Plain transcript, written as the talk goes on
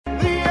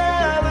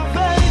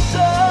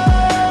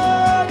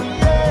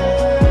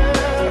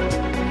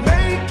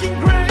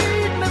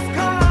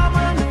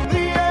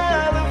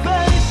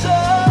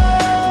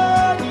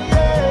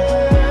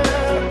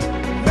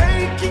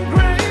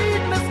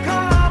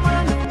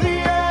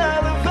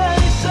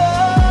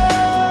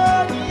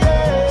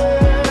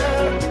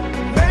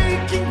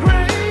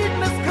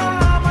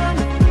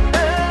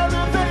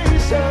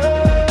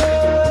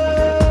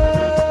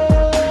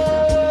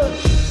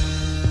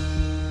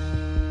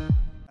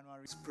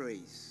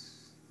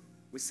praise.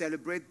 We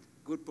celebrate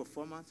good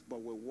performance,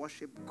 but we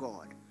worship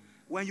God.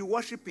 When you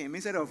worship him,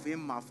 instead of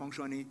him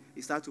malfunctioning,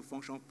 he starts to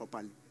function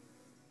properly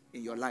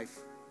in your life.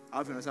 I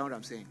hope you understand what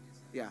I'm saying.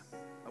 Yeah.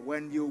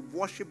 When you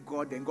worship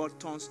God, then God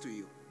turns to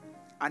you.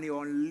 And he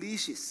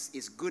unleashes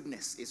his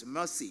goodness, his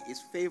mercy, his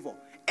favor,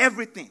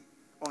 everything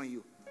on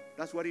you.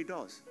 That's what he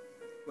does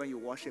when you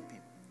worship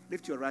him.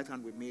 Lift your right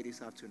hand with me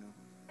this afternoon.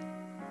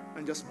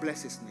 And just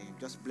bless his name.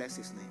 Just bless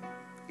his name.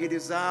 He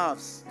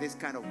deserves this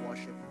kind of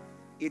worship.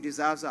 He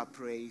deserves our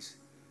praise.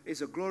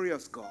 He's a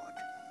glorious God.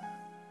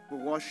 We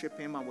worship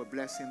him and we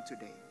bless him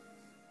today.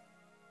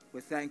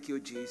 We thank you,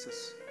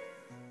 Jesus.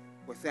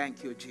 We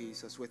thank you,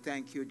 Jesus. We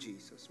thank you,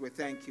 Jesus. We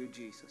thank you,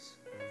 Jesus.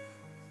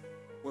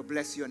 We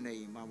bless your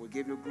name and we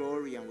give you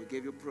glory and we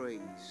give you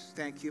praise.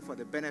 Thank you for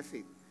the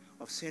benefit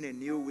of seeing a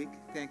new week.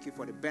 Thank you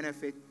for the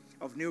benefit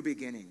of new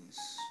beginnings.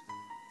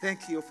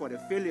 Thank you for the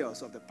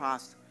failures of the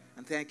past.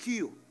 And thank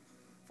you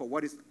for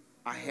what is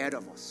ahead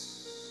of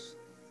us.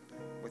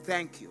 We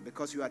thank you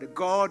because you are the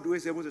God who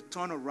is able to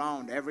turn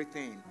around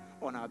everything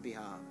on our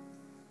behalf.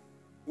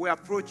 We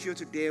approach you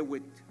today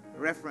with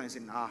reverence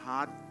in our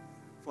heart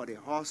for the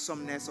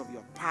awesomeness of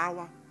your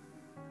power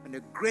and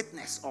the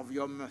greatness of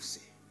your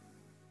mercy.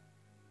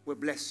 We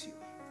bless you.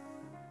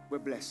 We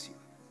bless you.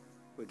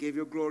 We give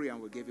you glory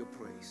and we give you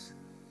praise.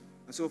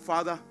 And so,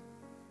 Father,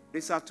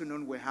 this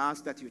afternoon we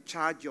ask that you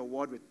charge your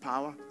word with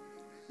power.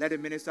 Let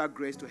it minister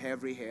grace to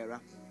every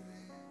hearer.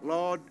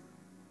 Lord,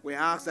 we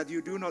ask that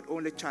you do not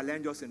only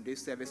challenge us in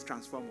this service,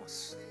 transform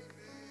us.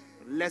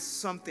 Let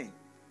something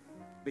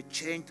be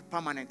changed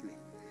permanently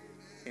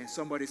in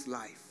somebody's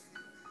life.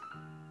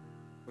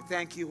 We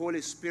thank you,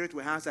 Holy Spirit.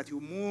 We ask that you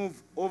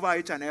move over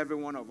each and every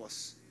one of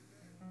us.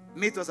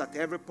 Meet us at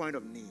every point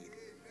of need.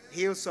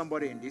 Heal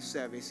somebody in this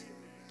service.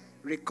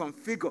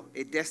 Reconfigure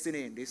a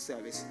destiny in this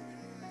service.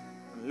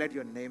 And let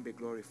your name be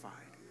glorified.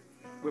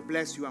 We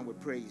bless you and we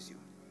praise you.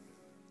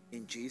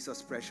 In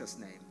Jesus' precious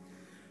name.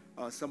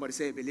 Somebody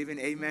say, believe in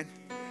amen.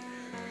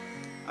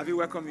 Have you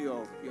welcomed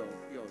your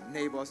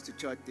neighbors to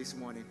church this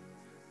morning?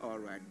 All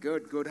right,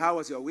 good, good. How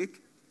was your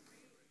week?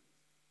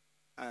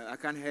 I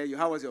can't hear you.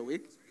 How was your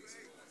week?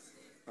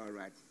 All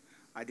right.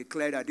 I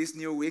declare that this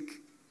new week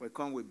will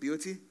come with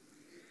beauty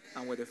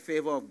and with the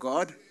favor of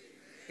God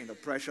in the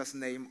precious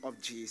name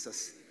of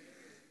Jesus.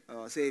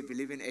 Say,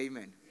 believe in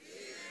amen.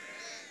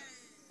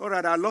 All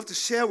right, I'd love to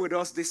share with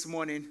us this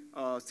morning,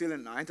 still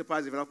in our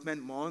Enterprise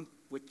Development Month,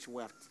 which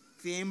we have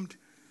themed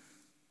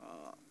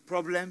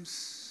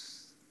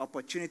problems,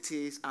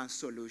 opportunities, and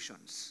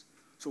solutions.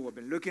 So we've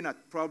been looking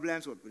at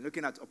problems, we've been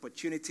looking at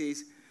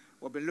opportunities,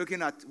 we've been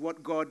looking at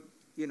what God,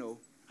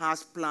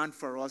 has planned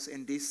for us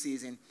in this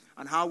season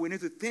and how we need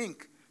to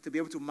think to be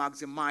able to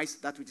maximize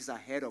that which is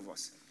ahead of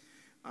us.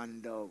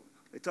 And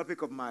the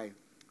topic of my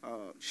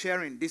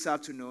sharing this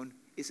afternoon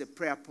is a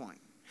prayer point.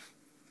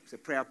 It's a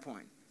prayer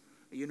point.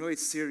 You know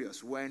it's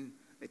serious when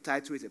the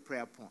title is a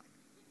prayer point.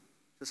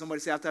 So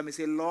somebody say after me,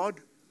 say, Lord,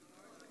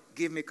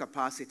 give me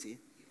capacity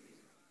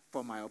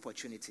for my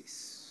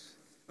opportunities.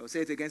 I'll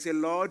say it again, say,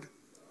 Lord,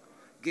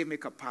 give me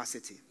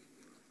capacity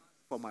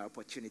for my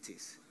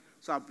opportunities.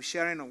 So I'll be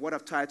sharing on what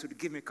I've titled,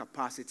 give me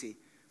capacity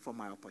for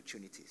my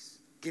opportunities.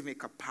 Give me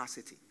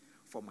capacity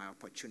for my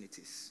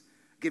opportunities.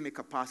 Give me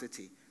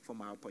capacity for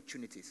my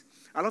opportunities.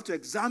 I'd love to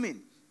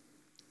examine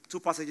two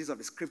passages of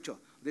the scripture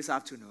this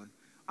afternoon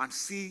and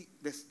see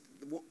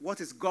what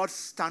is God's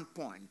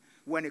standpoint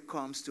when it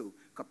comes to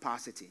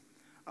capacity.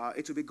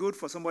 It will be good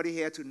for somebody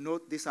here to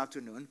note this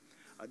afternoon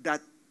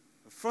that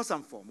first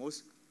and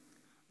foremost,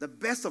 the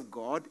best of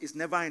God is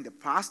never in the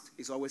past,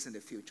 it's always in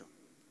the future.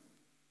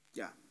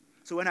 Yeah.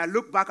 So when I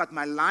look back at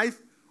my life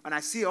and I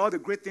see all the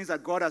great things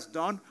that God has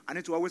done, I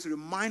need to always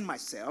remind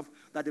myself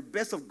that the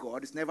best of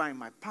God is never in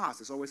my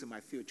past, it's always in my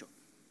future.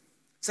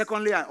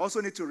 Secondly, I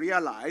also need to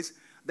realize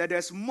that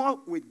there's more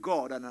with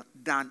God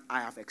than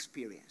I have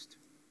experienced.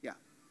 Yeah.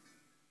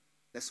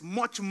 There's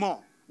much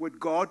more with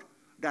God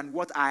than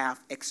what I have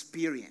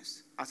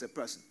experienced as a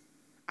person.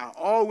 I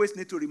always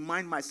need to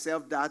remind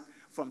myself that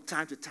from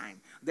time to time.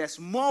 There's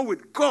more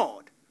with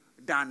God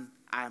than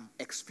I'm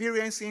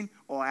experiencing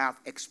or I have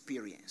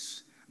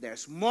experienced.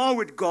 There's more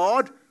with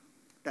God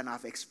than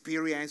I've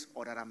experienced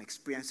or that I'm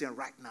experiencing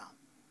right now.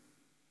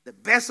 The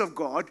best of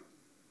God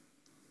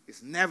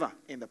is never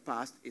in the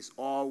past, it's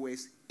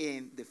always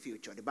in the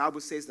future. The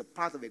Bible says the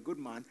path of a good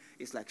man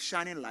is like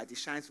shining light. It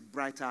shines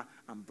brighter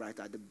and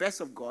brighter. The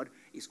best of God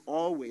is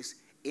always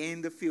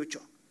in the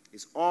future.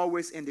 It's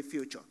always in the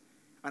future.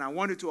 And I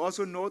want you to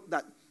also note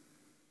that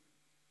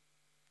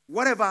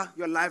whatever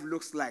your life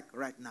looks like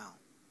right now,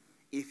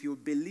 if you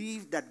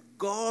believe that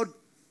God's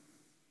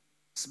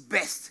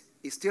best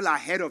is still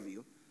ahead of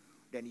you,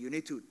 then you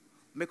need to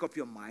make up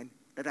your mind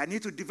that I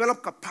need to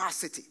develop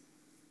capacity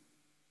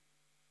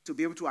to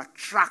be able to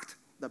attract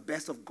the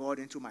best of God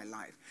into my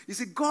life. You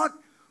see, God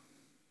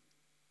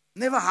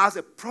never has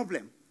a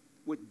problem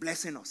with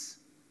blessing us.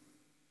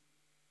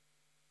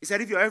 He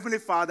said, if your heavenly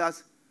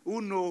fathers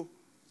who know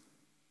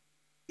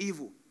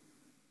evil,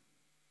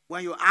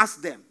 when you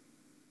ask them,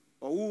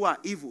 or who are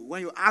evil,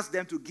 when you ask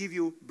them to give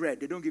you bread,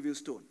 they don't give you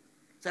stone.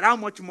 I said, how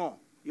much more?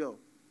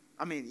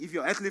 If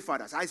your earthly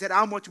fathers. I said,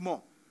 how much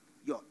more?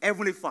 Your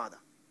heavenly Father.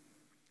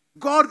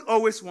 God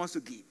always wants to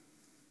give.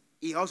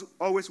 He also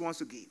always wants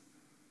to give.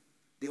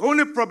 The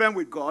only problem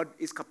with God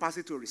is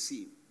capacity to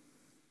receive.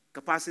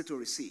 Capacity to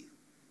receive.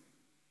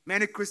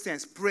 Many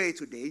Christians pray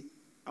today,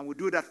 and we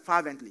do that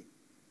fervently.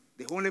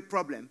 The only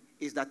problem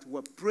is that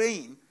we're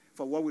praying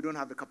for what we don't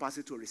have the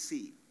capacity to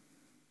receive.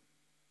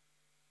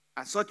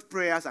 And such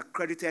prayers are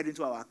credited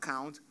into our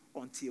account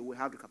until we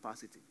have the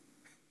capacity.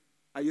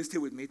 Are you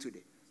still with me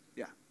today?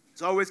 Yeah.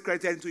 It's always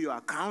credited into your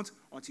account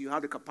until you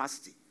have the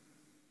capacity.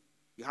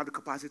 You have the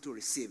capacity to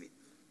receive it.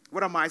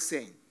 What am I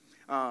saying?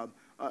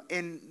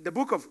 In the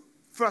book of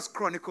 1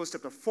 Chronicles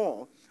chapter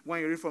 4,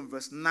 when you read from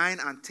verse 9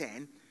 and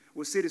 10,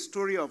 we'll see the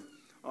story of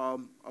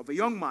a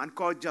young man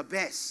called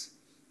Jabez.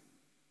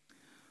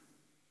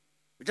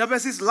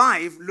 Jabez's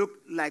life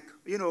looked like,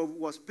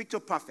 was picture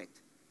perfect.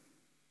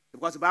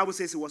 Because the Bible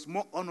says he was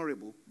more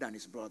honorable than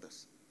his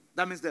brothers.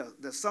 That means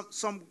there's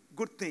some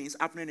good things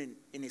happening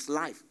in his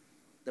life.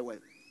 There were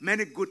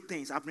many good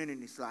things happening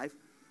in his life.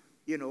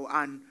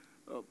 And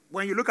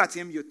when you look at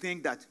him, you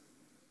think that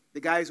the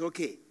guy is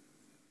okay.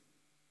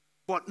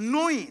 But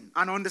knowing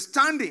and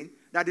understanding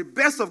that the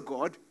best of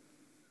God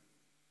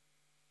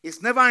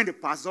is never in the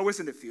past, it's always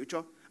in the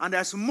future, and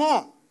there's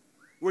more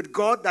with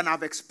God than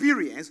I've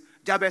experienced,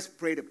 Jabez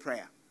prayed a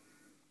prayer.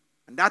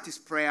 And that is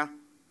prayer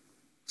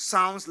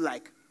sounds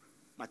like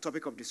my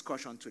topic of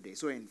discussion today.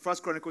 So in 1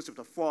 Chronicles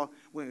chapter 4,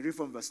 when we read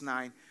from verse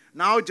 9,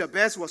 now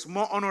Jabez was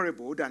more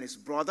honorable than his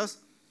brothers,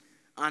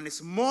 and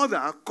his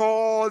mother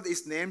called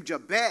his name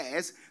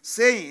Jabez,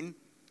 saying,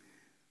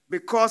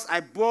 because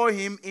I bore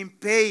him in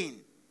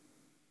pain.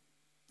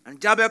 And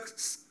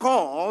Jabez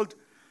called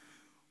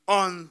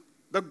on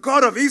the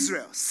God of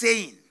Israel,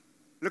 saying,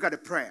 look at the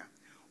prayer,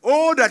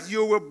 oh, that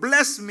you will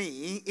bless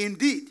me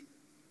indeed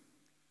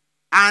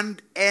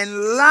and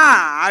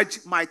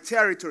enlarge my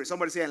territory.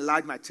 Somebody say,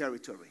 enlarge my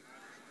territory.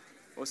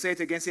 Or say it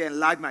again, say,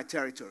 enlarge my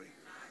territory.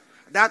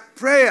 That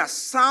prayer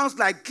sounds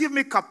like, give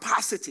me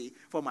capacity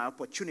for my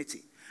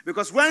opportunity.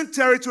 Because when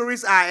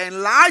territories are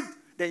enlarged,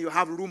 then you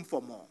have room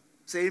for more.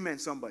 Say amen,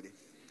 somebody.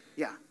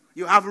 Yeah,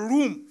 you have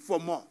room for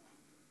more.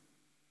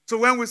 So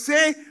when we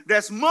say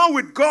there's more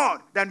with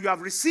God than you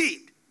have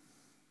received,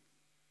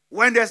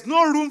 when there's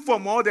no room for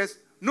more, there's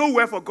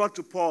nowhere for God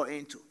to pour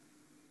into.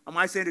 Am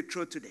I saying the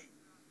truth today?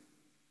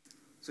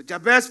 So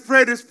Jabez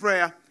prayed this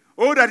prayer,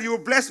 oh, that you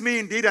will bless me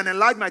indeed and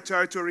enlarge my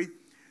territory,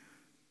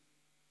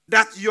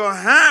 that your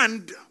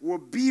hand will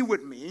be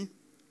with me,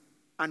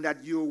 and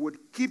that you would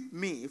keep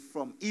me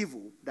from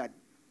evil, that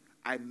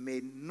I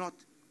may not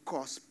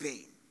cause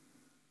pain.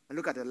 And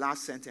look at the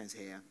last sentence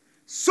here.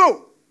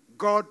 So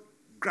God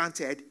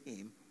granted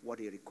him what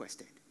he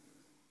requested.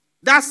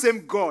 That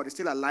same God is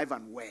still alive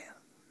and well.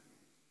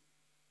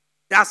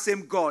 That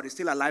same God is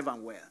still alive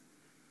and well.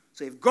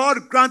 So if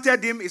God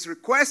granted him his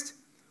request,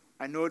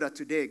 I know that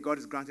today God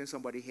is granting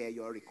somebody here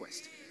your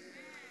request.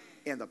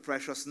 In the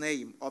precious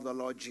name of the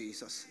Lord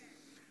Jesus.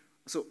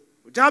 So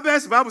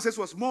Jabez, the Bible says,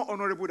 was more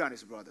honorable than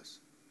his brothers.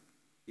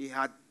 He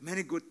had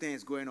many good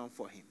things going on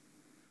for him.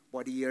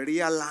 But he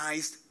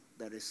realized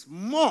there is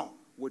more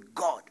with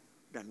God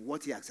than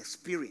what he has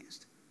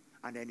experienced.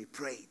 And then he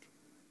prayed.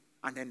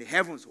 And then the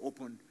heavens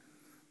opened.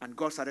 And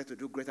God started to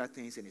do greater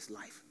things in his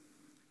life.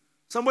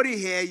 Somebody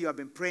here, you have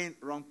been praying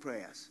wrong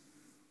prayers.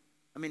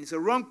 It's a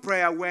wrong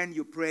prayer when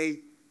you pray,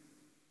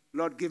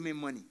 Lord, give me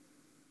money.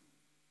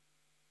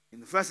 In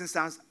the first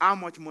instance, how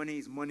much money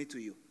is money to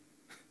you?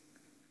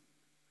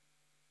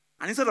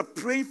 And instead of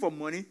praying for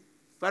money,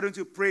 why don't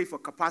you pray for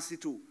capacity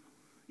to,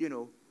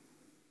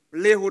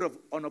 lay hold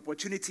on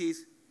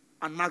opportunities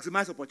and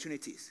maximize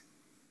opportunities?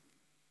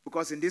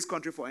 Because in this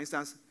country, for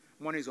instance,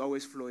 money is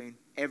always flowing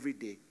every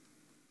day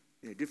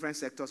in the different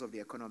sectors of the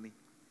economy.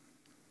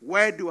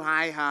 Where do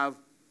I have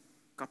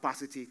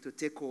capacity to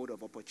take hold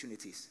of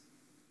opportunities?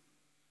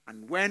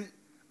 And when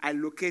I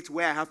locate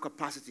where I have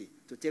capacity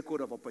to take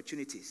hold of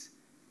opportunities,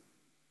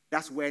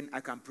 that's when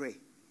I can pray.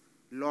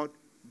 Lord,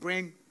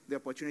 bring the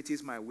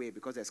opportunities my way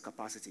because there's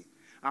capacity.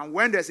 And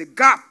when there's a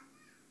gap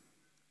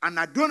and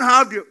I don't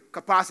have the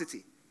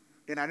capacity,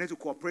 then I need to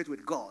cooperate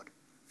with God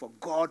for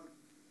God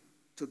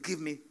to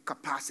give me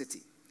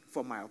capacity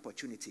for my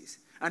opportunities.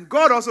 And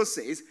God also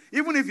says,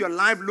 even if your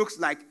life looks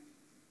like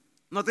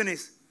nothing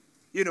is,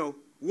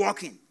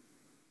 working,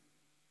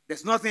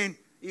 there's nothing,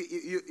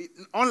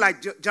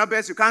 unlike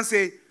Jabez, you can't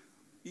say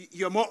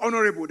you're more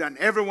honorable than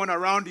everyone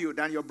around you,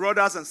 than your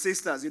brothers and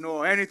sisters,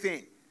 or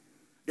anything.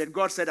 Then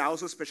God said, I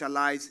also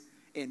specialize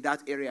in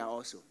that area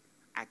also.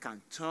 I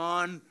can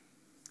turn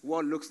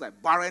what looks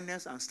like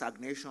barrenness and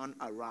stagnation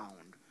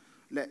around.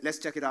 Let's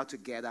check it out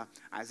together.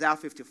 Isaiah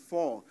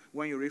 54,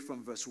 when you read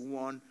from verse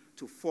 1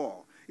 to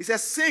 4. It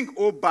says, sing,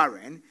 O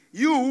barren,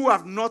 you who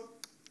have not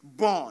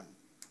borne,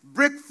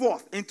 break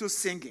forth into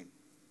singing,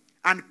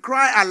 and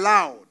cry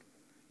aloud,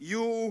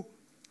 you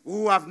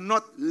who have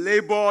not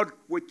labored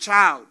with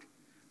child.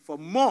 For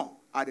more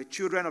are the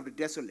children of the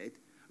desolate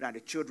than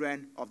the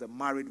children of the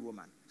married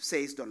woman.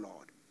 says the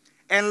Lord.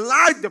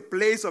 Enlarge the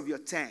place of your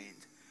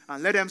tent,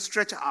 and let them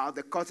stretch out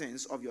the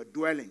curtains of your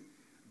dwelling.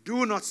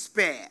 Do not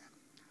spare.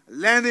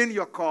 Lengthen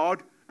your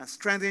cord and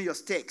strengthen your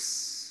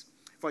stakes,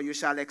 for you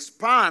shall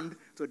expand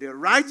to the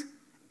right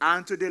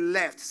and to the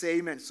left. Say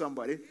amen,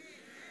 somebody. Amen.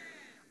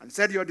 And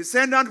said, your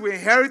descendants will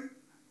inherit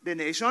the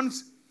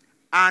nations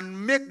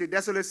and make the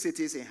desolate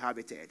cities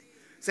inhabited.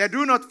 Said,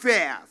 do not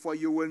fear, for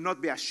you will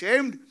not be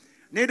ashamed,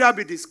 neither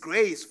be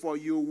disgraced, for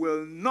you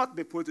will not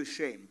be put to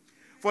shame.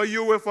 For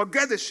you will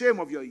forget the shame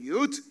of your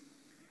youth,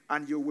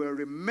 and you will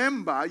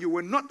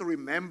not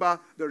remember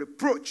the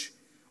reproach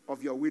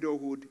of your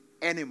widowhood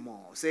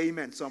anymore. Say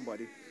amen,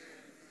 somebody.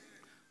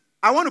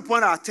 I want to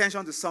point our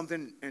attention to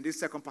something in this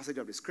second passage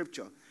of the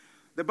scripture.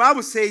 The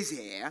Bible says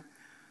here,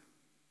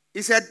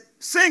 it said,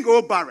 sing,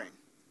 O barren. It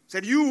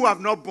said, you who have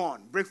not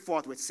borne, break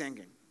forth with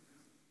singing.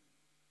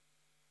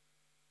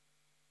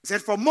 It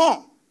said, for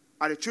more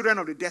are the children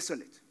of the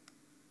desolate.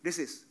 This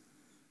is,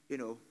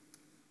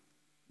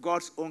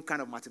 God's own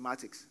kind of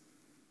mathematics.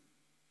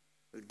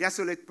 A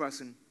desolate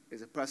person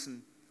is a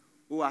person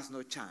who has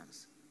no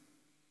chance,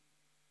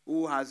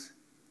 who has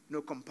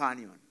no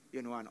companion,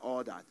 and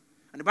all that.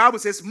 And the Bible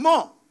says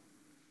more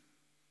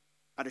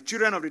are the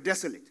children of the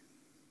desolate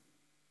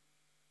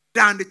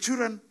than the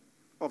children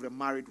of the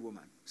married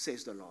woman,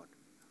 says the Lord.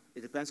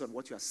 It depends on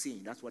what you are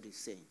seeing. That's what he's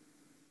saying.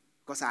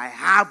 Because I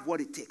have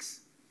what it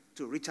takes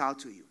to reach out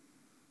to you.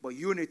 But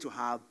you need to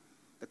have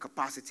the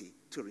capacity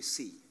to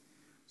receive.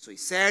 So he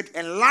said,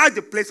 enlarge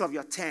the place of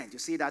your tent. You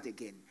see that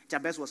again.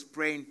 Jabez was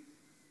praying,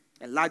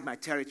 enlarge my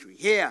territory.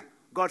 Here,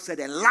 God said,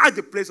 enlarge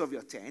the place of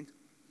your tent.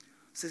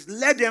 He says,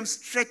 let them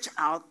stretch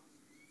out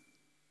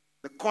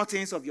the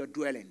curtains of your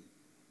dwelling.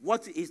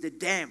 What is the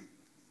dam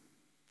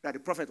that the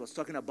prophet was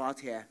talking about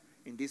here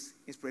in this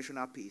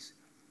inspirational piece?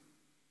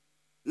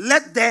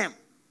 Let them.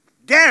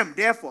 Them,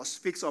 therefore,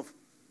 speaks of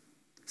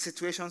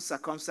situations,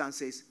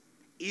 circumstances,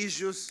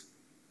 issues,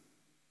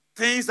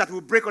 things that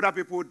will break other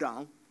people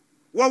down,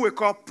 what we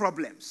call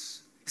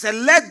problems. He said,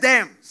 let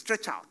them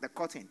stretch out the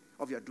curtain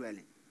of your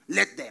dwelling.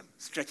 Let them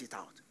stretch it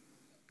out.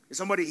 Is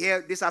somebody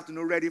here this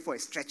afternoon ready for a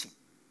stretching?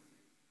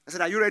 I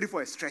said, are you ready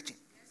for a stretching?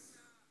 Yes, sir.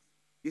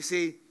 You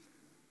see,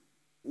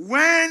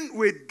 when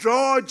we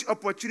dodge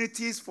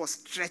opportunities for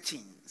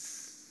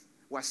stretchings,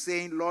 we're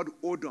saying, Lord,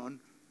 hold on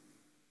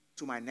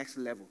to my next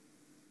level.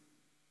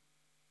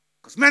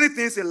 Because many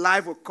things in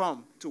life will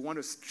come to want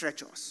to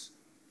stretch us.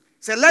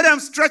 So let them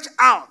stretch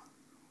out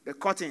the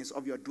curtains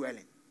of your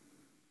dwelling.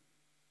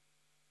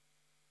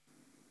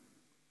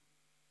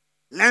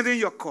 Lengthen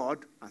your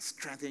cord and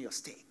strengthen your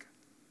stake.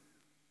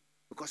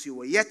 Because you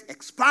will yet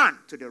expand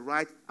to the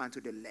right and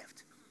to the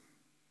left.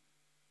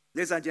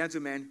 Ladies and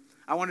gentlemen,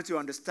 I want you to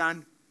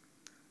understand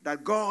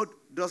that God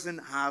doesn't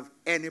have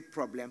any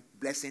problem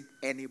blessing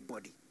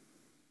anybody.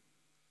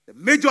 The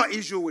major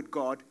issue with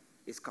God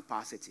is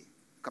capacity.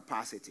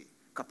 Capacity,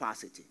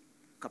 capacity,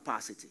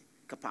 capacity,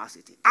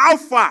 capacity. How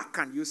far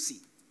can you see?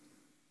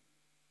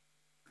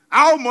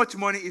 How much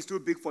money is too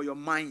big for your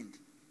mind?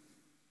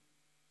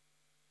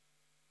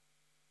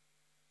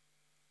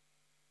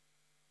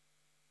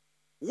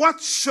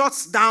 What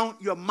shuts down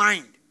your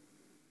mind?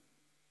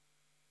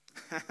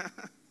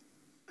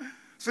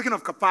 Speaking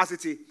of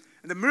capacity,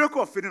 in the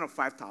miracle of feeding of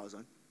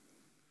 5,000,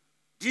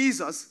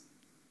 Jesus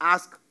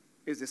asked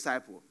his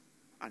disciple,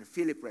 and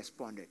Philip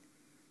responded,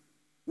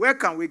 where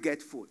can we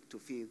get food to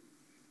feed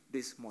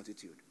this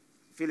multitude?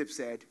 Philip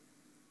said,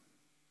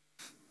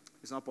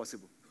 it's not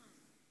possible.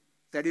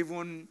 He said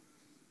even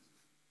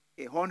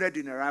 100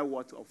 denarii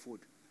worth of food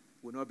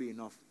will not be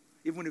enough,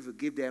 even if you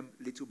give them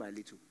little by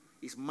little.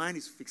 His mind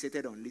is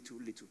fixated on little.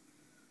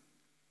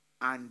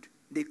 And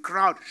the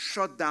crowd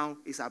shut down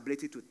his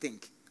ability to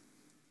think.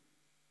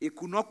 He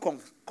could not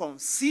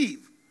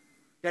conceive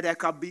that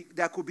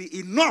there could be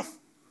enough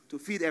to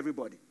feed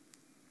everybody.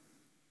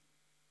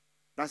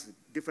 That's the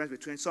difference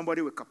between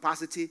somebody with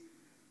capacity,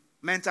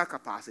 mental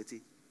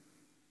capacity,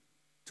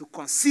 to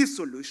conceive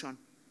solution,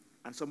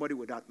 and somebody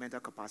without mental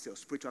capacity or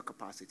spiritual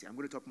capacity. I'm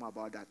going to talk more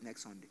about that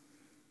next Sunday.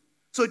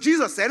 So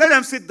Jesus said, let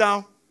them sit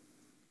down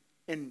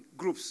in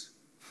groups.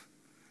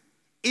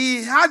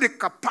 He had the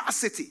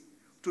capacity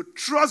to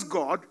trust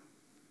God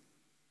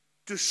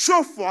to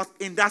show forth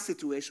in that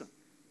situation.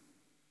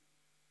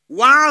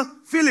 While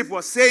Philip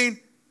was saying,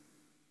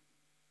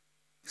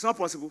 it's not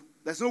possible.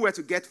 There's nowhere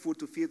to get food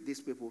to feed these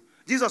people.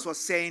 Jesus was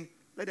saying,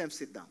 let them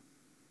sit down.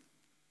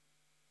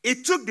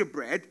 He took the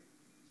bread,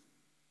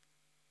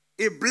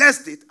 he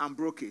blessed it and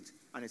broke it,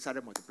 and it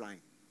started multiplying.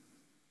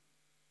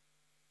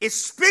 It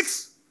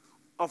speaks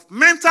of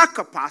mental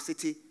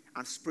capacity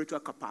and spiritual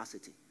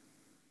capacity.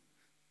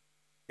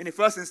 In the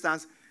first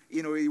instance,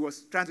 he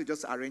was trying to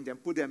just arrange them,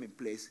 put them in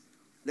place.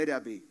 Let there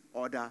be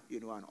order,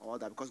 and all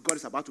that, because God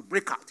is about to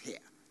break out here.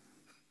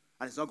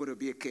 And it's not going to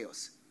be a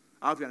chaos.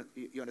 I hope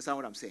you understand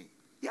what I'm saying.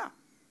 Yeah.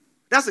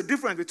 That's the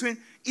difference between,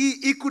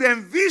 he could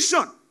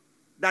envision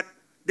that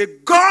the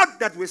God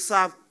that we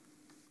serve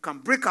can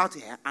break out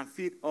here and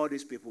feed all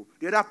these people.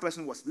 The other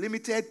person was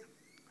limited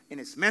in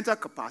his mental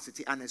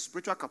capacity and his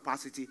spiritual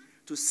capacity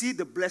to see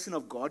the blessing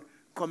of God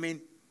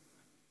coming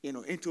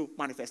into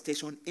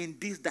manifestation in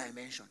this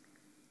dimension.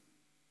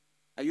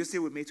 Are you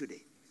still with me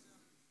today?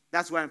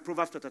 That's why in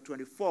Proverbs chapter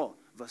 24,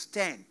 verse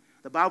 10,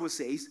 the Bible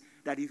says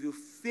that if you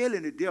fail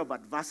in the day of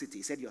adversity,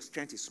 it said your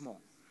strength is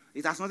small.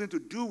 It has nothing to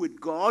do with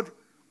God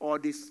or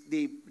the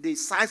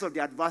size of the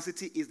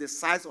adversity is the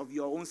size of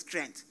your own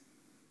strength.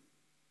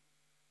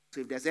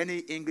 So if there's any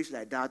English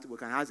like that, we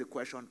can ask the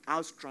question,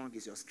 how strong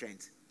is your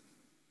strength?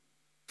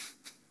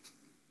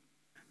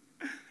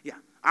 Yeah,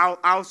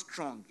 how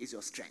strong is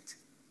your strength?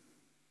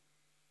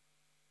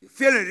 If you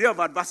fail in the day of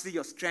adversity,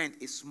 your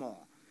strength is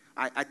small.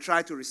 I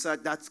tried to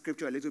research that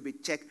scripture a little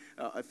bit, check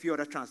a few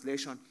other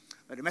translations.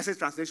 The Message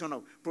translation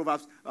of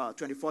Proverbs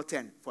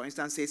 24:10, for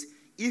instance, says,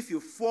 if you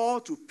fall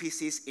to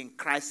pieces in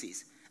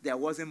crisis, there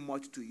wasn't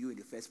much to you in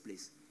the first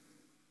place.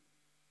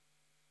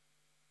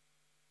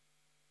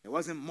 There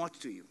wasn't much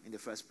to you in the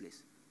first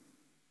place.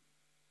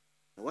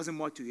 There wasn't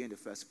much to you in the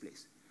first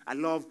place. I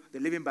love the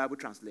Living Bible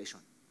translation.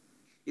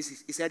 It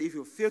said, if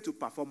you fail to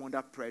perform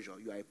under pressure,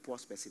 you are a poor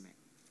specimen.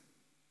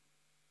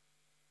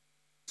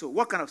 So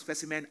what kind of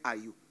specimen are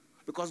you?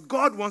 Because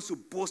God wants to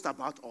boast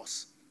about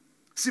us.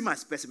 See my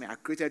specimen, I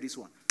created this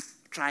one.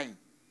 Try him.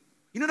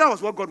 That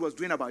was what God was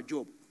doing about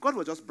Job. God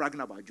was just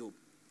bragging about Job.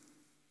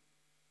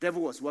 The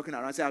devil was walking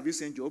around and said, have you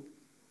seen Job?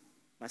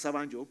 My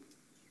servant Job?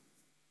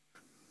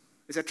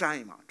 He said, try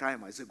him out, try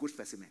him out. It's a good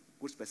specimen,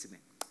 good specimen.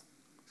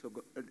 So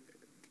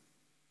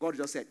God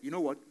just said, you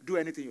know what? Do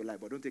anything you like,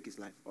 but don't take his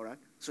life, all right?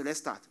 So let's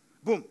start.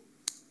 Boom.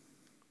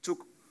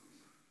 Took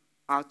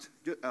out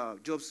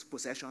Job's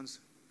possessions,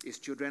 his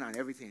children and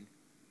everything.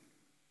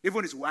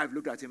 Even his wife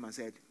looked at him and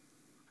said,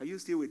 are you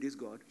still with this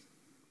God?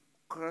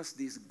 Curse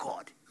this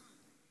God.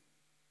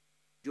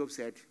 Job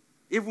said,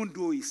 even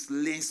though he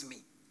slays me,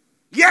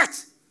 yet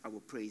I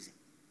will praise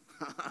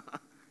him.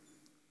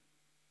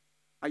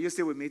 Are you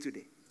still with me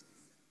today?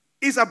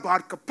 It's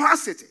about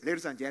capacity,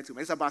 ladies and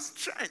gentlemen. It's about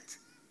strength.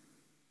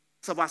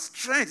 It's about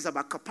strength. It's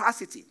about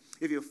capacity.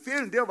 If you fail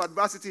in the day of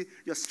adversity,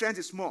 your strength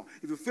is small.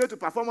 If you fail to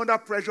perform under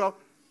pressure,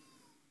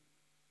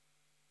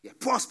 you're a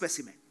poor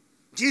specimen.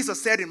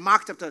 Jesus said in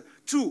Mark chapter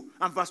 2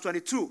 and verse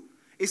 22,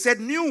 he said,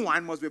 new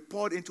wine must be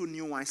poured into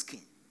new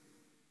wineskin.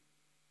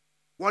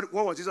 What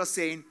was Jesus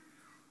saying?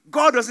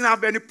 God doesn't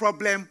have any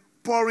problem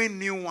pouring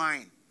new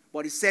wine.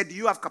 But he said,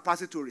 you have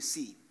capacity to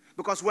receive.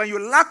 Because when you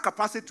lack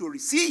capacity to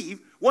receive,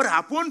 what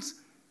happens?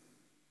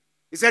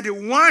 He said the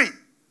wine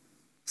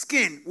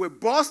skin will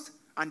burst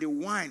and the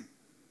wine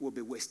will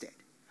be wasted.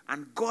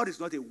 And God is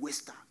not a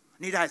waster.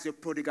 Neither is a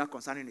prodigal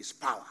concerning his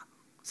power.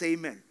 Say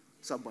amen,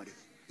 somebody.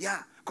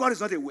 Yeah, God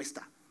is not a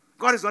waster.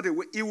 God is not a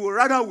waster. He will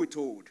rather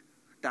withhold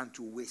than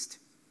to waste.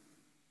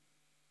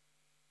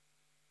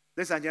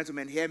 Ladies and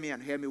gentlemen, hear me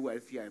and hear me well.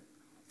 If you are a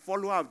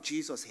follower of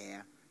Jesus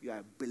here, you are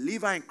a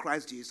believer in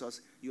Christ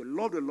Jesus, you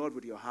love the Lord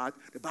with your heart,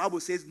 the Bible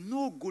says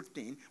no good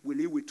thing will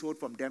he withhold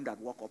from them that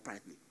walk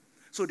uprightly.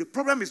 So the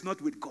problem is not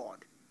with God.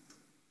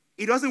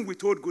 He doesn't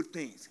withhold good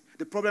things.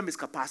 The problem is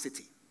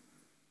capacity.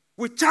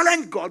 We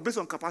challenge God based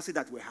on capacity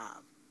that we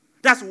have.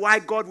 That's why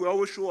God will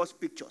always show us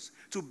pictures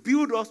to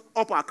build us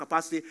up our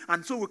capacity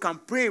and so we can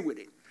pray with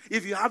it.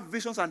 If you have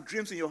visions and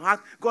dreams in your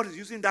heart, God is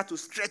using that to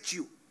stretch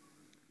you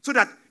so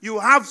that you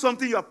have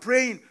something you are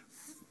praying,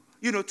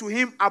 to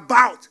him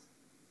about.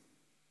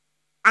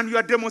 And you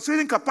are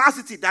demonstrating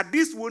capacity that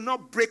this will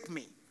not break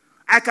me.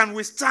 I can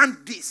withstand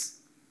this.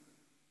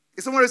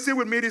 Is somebody still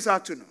with me this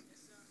afternoon?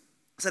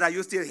 I said, are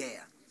you still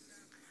here?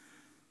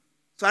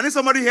 So I need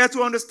somebody here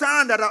to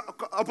understand that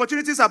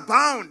opportunities are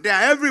bound. They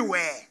are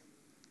everywhere.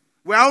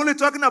 We are only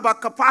talking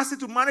about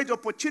capacity to manage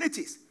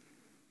opportunities.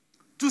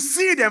 To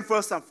see them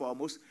first and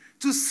foremost,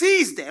 to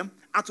seize them,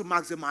 and to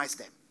maximize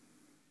them.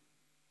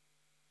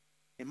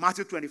 In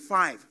Matthew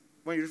 25,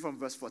 when you read from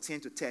verse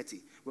 14 to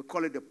 30, we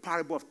call it the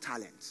parable of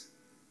talents.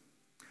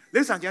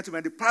 Ladies and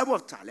gentlemen, the parable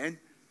of talent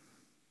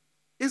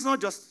is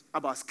not just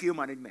about skill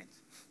management.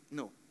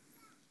 No.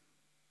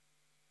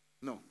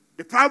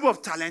 The parable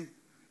of talent,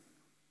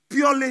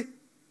 purely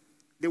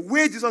the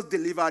way Jesus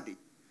delivered it,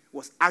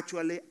 was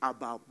actually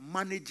about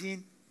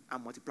managing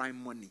and multiplying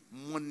money.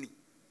 Money.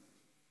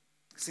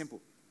 Simple.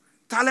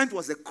 Talent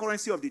was the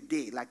currency of the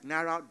day, like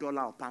naira,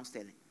 dollar, or pound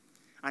sterling.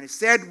 And he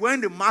said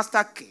when the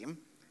master came,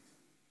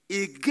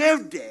 he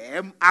gave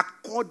them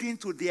according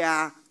to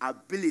their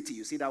ability.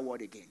 You see that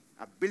word again.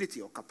 Ability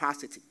or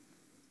capacity.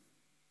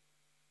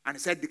 And he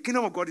said the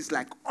kingdom of God is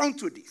like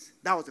unto this.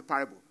 That was the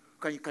parable.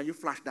 Can you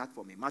flash that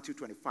for me? Matthew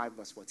 25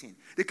 verse 14.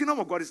 The kingdom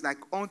of God is like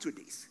unto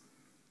this.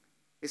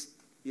 It's,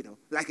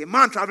 like a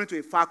man traveling to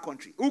a far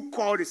country who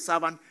called his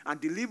servant and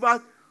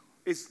deliver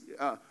his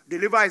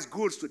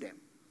goods to them.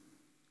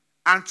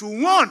 And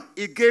to one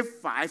he gave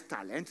 5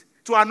 talents,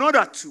 to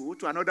another 2,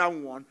 to another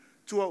 1,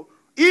 to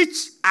each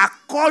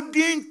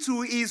according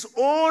to his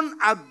own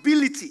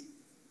ability.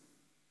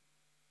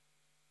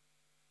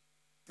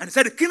 And he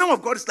said the kingdom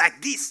of God is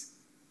like this.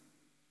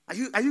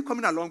 Are you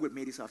coming along with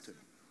me this afternoon?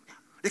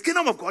 The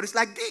kingdom of God is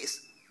like this.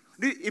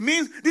 It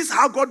means this is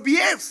how God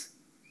behaves.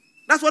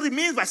 That's what it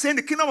means by saying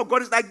the kingdom of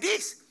God is like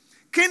this.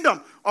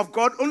 Kingdom of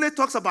God only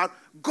talks about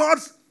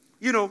God's,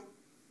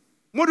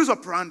 Modus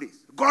operandi,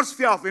 God's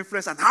sphere of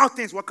influence and how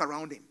things work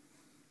around him.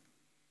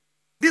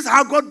 This is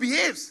how God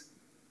behaves.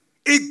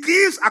 It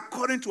gives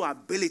according to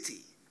ability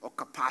or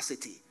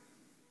capacity.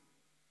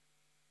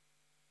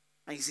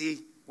 And you see,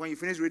 when you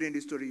finish reading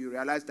this story, you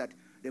realize that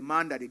the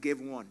man that he gave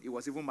one, he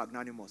was even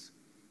magnanimous.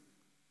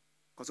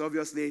 Because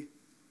obviously,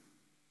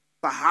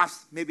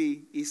 perhaps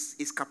maybe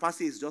his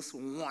capacity is just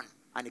one,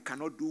 and he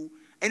cannot do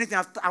anything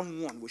after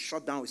one will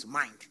shut down his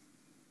mind.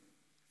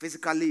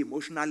 Physically,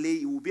 emotionally,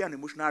 he will be an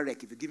emotional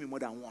wreck if you give him more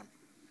than one.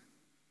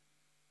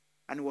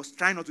 And he was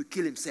trying not to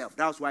kill himself.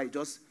 That's why he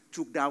just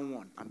took that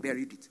one and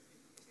buried it.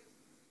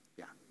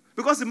 Yeah.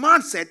 Because the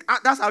man said,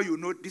 that's how you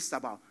know this is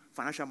about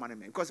financial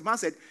management. Because the man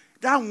said,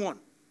 that one,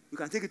 you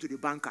can take it to the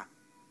banker.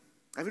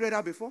 Have you read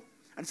that before?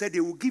 And said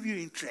they will give you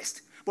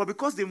interest. But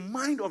because the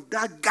mind of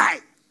that guy,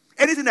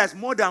 anything that's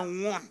more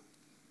than one,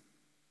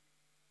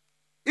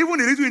 even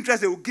the little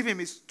interest they will give him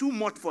is too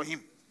much for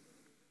him.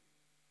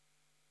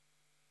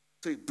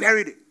 So he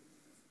buried it.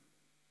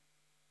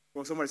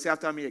 Well, somebody say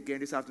after me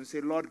again this afternoon,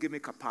 say, Lord, give me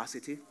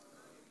capacity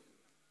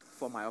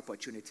for my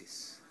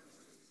opportunities.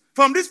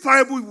 From this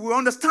parable, we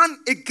understand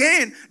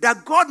again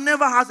that God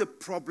never has a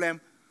problem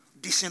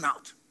dishing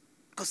out.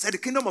 Because the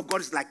kingdom of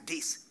God is like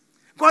this.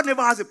 God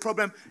never has a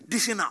problem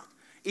dishing out.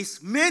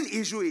 His main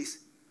issue is,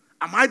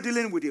 am I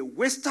dealing with a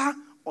waster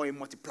or a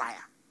multiplier?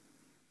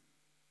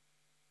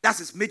 That's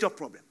his major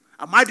problem.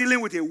 Am I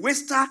dealing with a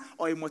waster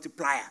or a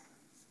multiplier?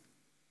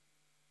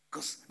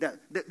 Because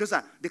those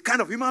are the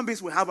kind of human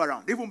beings we have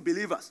around, even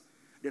believers.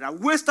 There are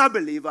waster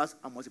believers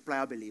and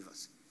multiplier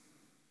believers.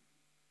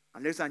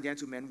 And ladies and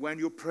gentlemen, when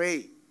you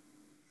pray,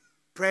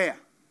 prayer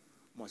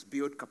must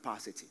build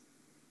capacity.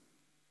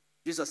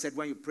 Jesus said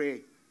when you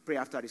pray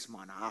after this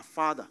manner, our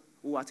Father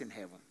who art in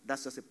heaven.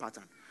 That's just a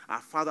pattern.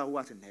 Our Father who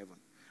art in heaven,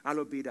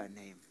 hallowed be thy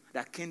name.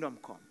 Thy kingdom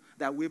come,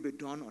 thy will be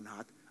done on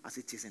earth as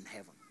it is in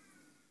heaven.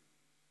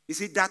 You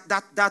see, that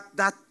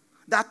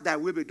thy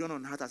will be done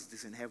on earth as it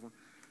is in heaven.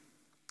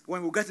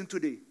 When we get into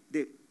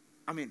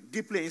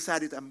deeply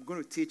inside it, I'm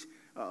going to teach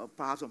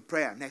perhaps on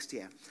prayer next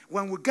year.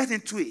 When we get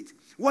into it,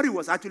 what he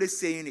was actually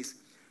saying is,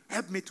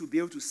 help me to be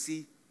able to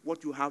see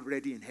what you have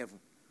ready in heaven,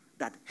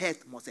 that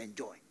earth must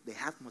enjoy, the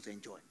heart must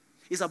enjoy.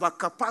 It's about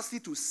capacity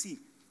to see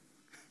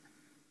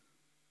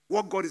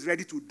what God is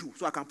ready to do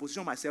so I can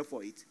position myself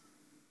for it.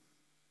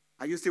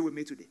 Are you still with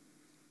me today?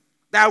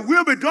 Thy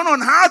will be done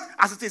on earth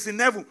as it is in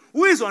heaven.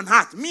 Who is on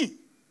earth? Me.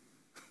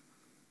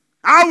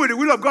 How will the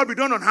will of God be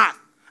done on earth?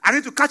 I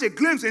need to catch a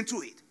glimpse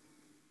into it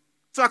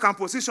so I can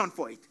position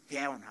for it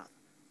here on earth.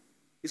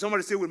 Is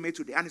somebody still with me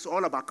today? And it's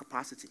all about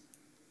capacity.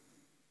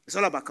 It's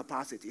all about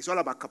capacity. It's all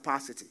about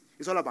capacity.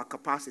 It's all about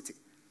capacity.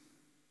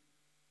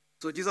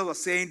 So Jesus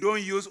was saying,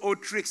 don't use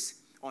old tricks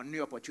on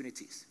new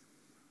opportunities.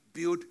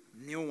 Build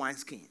new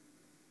wineskin.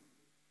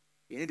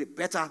 You need a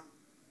better,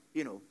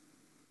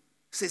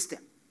 system,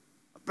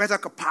 a better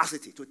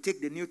capacity to take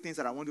the new things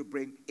that I want to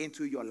bring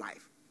into your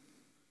life.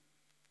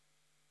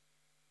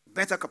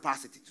 Better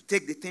capacity to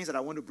take the things that I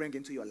want to bring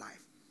into your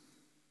life.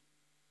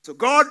 So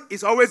God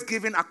is always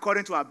giving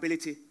according to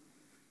ability.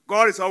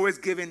 God is always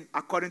giving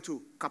according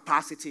to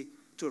capacity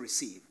to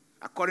receive.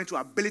 According to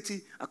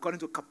ability, according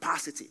to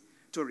capacity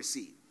to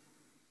receive.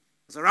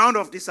 As a round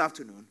off this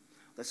afternoon,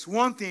 there's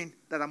one thing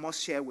that I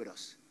must share with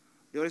us.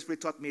 The Holy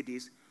Spirit taught me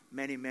this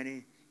many,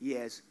 many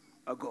years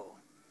ago.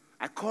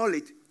 I call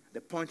it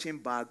the punching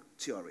bag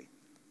theory.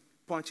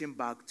 Punching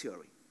bag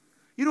theory.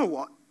 You know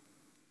what?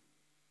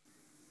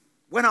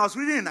 When I was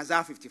reading in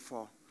Isaiah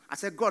 54, I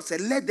said, God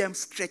said, let them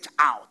stretch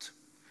out.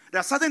 There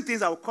are certain things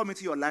that will come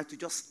into your life to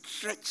just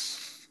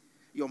stretch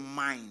your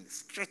mind,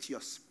 stretch your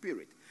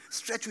spirit,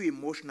 stretch you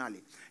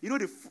emotionally. You know,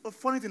 the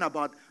funny thing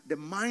about the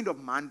mind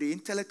of man, the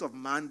intellect of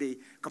man, the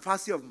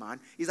capacity of man,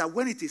 is that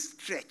when it is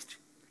stretched,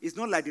 it's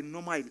not like the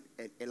normal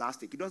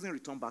elastic. It doesn't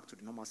return back to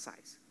the normal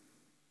size.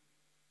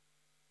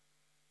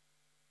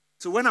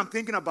 So when I'm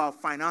thinking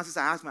about finances,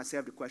 I ask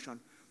myself the question,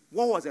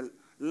 what was the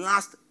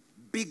last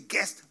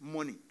biggest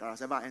money that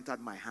has ever entered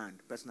my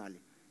hand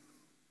personally?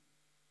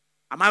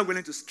 Am I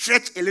willing to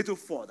stretch a little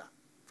further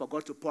for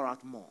God to pour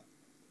out more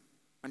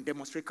and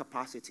demonstrate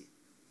capacity?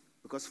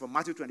 Because from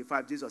Matthew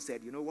 25, Jesus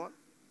said, you know what?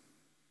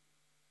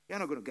 You're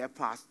not going to get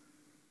past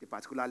the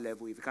particular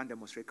level if you can't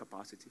demonstrate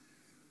capacity.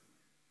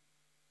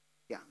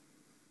 Yeah.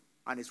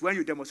 And it's when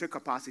you demonstrate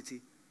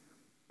capacity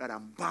that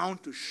I'm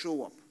bound to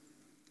show up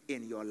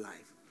in your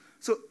life.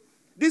 So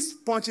this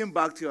punching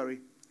bag theory,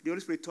 the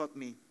Holy Spirit taught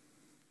me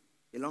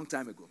a long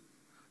time ago,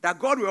 that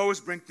God will always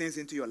bring things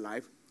into your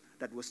life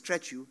that will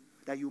stretch you,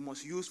 that you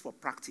must use for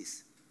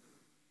practice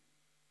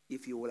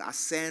if you will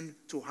ascend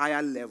to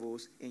higher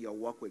levels in your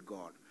work with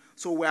God.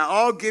 So we are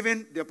all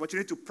given the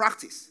opportunity to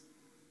practice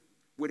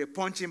with a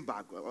punching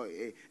bag, or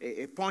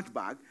a punch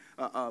bag,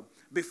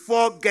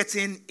 before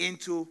getting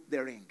into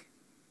the ring.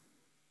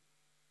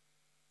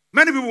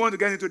 Many people want to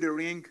get into the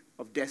ring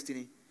of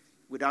destiny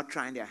without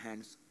trying their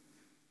hands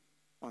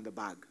on the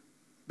bag.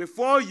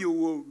 Before you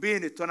will be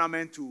in a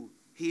tournament to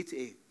hit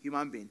a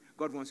human being,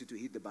 God wants you to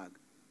hit the bag.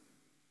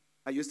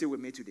 Are you still with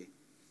me today?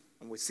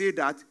 And we see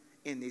that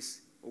in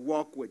his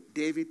walk with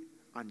David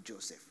and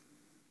Joseph.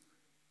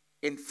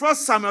 In 1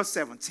 Samuel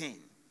 17,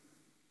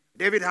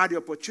 David had the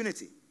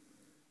opportunity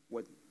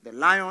with the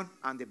lion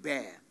and the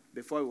bear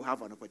before he will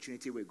have an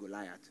opportunity with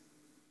Goliath.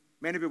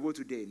 Many people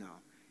today now,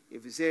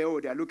 if you say, oh,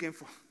 they're looking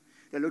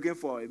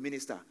for a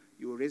minister,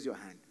 you will raise your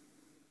hand.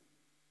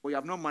 But you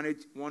have not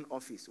managed one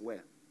office well.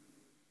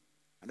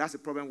 And that's the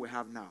problem we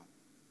have now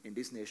in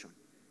this nation,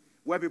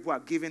 where people are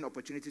given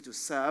opportunity to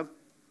serve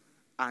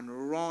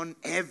and run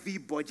heavy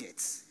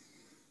budgets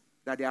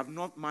that they have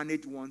not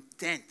managed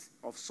 1/10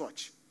 of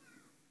such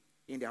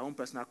in their own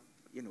personal,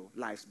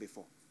 lives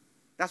before.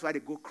 That's why they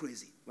go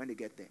crazy when they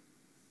get there.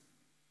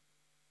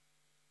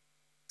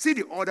 See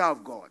the order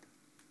of God.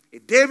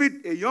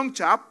 David, a young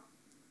chap,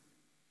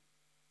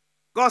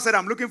 God said,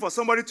 I'm looking for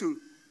somebody to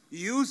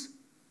use.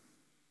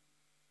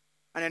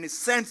 And then he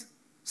sent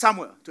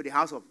Samuel to the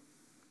house of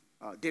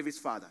David's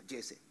father,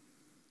 Jesse.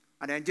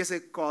 And then Jesse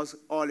calls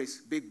all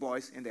his big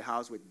boys in the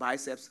house with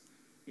biceps,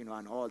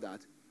 and all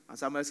that. And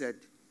Samuel said,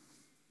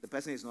 the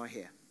person is not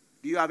here.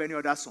 Do you have any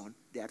other son?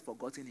 They had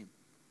forgotten him.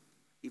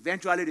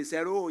 Eventually they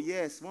said, oh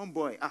yes, one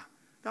boy.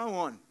 That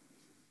one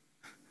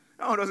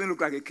doesn't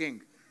look like a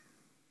king.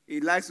 He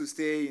likes to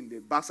stay in the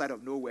backside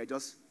of nowhere,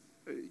 just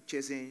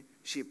chasing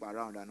sheep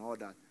around and all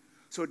that.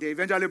 So they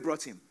eventually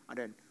brought him, and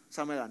then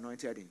Samuel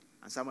anointed him,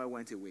 and Samuel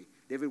went away.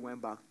 David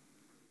went back,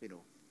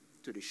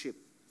 to the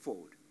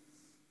sheepfold.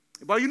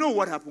 But you know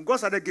what happened? God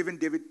started giving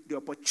David the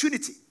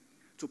opportunity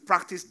to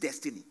practice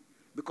destiny,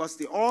 because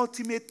the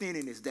ultimate thing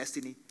in his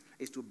destiny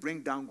is to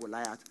bring down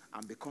Goliath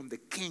and become the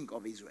king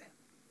of Israel.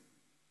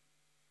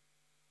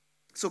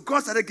 So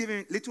God started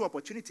giving little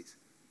opportunities.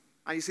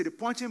 And you see, the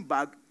punching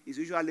bag is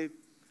usually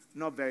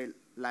not very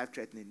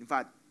life-threatening. In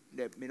fact,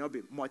 there may not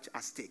be much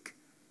at stake.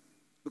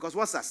 Because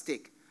what's at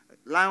stake?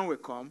 A lion will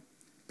come,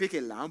 pick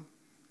a lamb.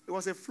 It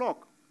was a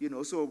flock,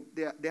 so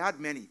they had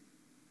many.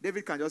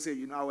 David can just say,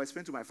 I will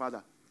explain to my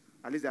father.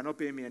 At least they're not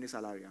paying me any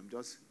salary. I'm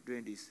just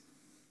doing this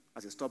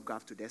as a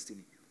stopgap to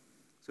destiny.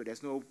 So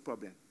there's no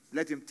problem.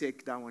 Let him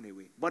take that one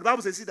away. But the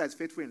Bible says, he that is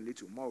faithful in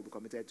little, more will be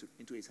committed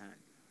into his hand.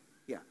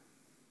 Yeah.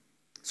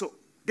 So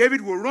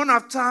David will run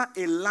after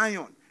a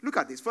lion. Look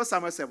at this, 1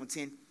 Samuel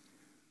 17.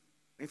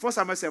 In 1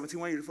 Samuel 17,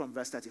 when you read from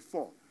verse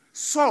 34,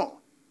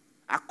 Saul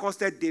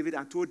accosted David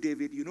and told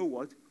David, you know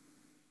what?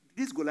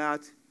 This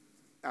Goliath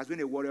has been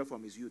a warrior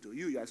from his youth.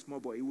 You are a small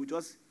boy. He will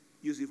just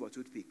use you for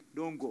toothpick.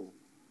 Don't go.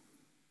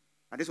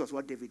 And this was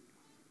what David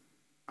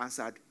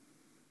answered,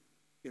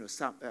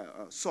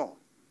 Saul.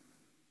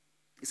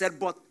 He said,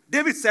 but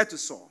David said to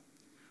Saul,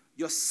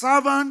 your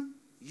servant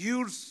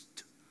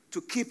used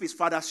to keep his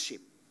father's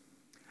sheep.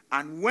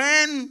 And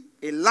when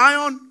a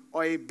lion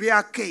or a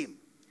bear came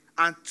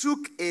and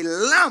took a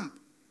lamb,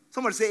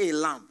 somebody say a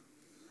lamb,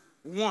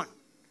 one,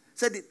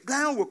 said the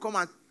lion will come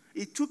and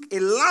he took a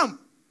lamb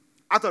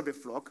out of the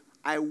flock.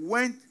 I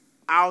went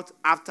out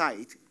after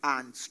it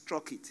and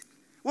struck it.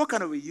 What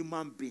kind of a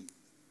human being,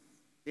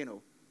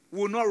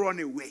 will not run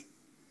away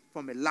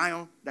from a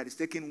lion that is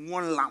taking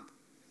one lamb?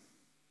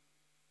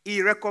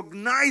 He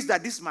recognized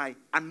that this is my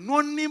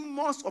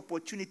anonymous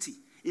opportunity.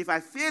 If I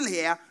fail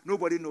here,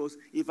 nobody knows.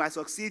 If I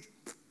succeed,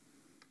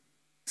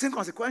 it's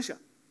inconsequential.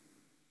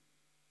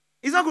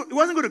 He wasn't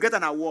going to get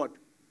an award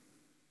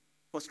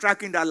for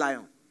striking that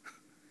lion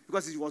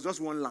because it was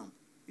just one lamb.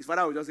 His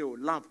father would just say, oh,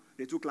 lamb.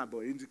 They took lamb, but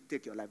they didn't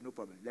take your life. No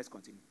problem. Let's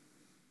continue.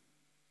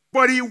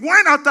 But he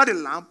went after the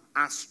lamb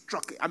and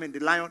struck it. The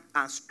lion,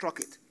 and struck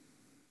it.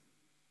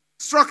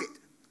 Struck it.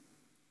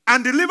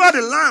 And delivered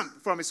the lamb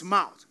from his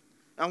mouth.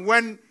 And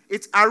when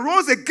it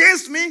arose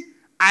against me,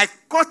 I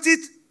caught it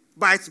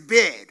by its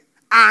beard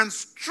and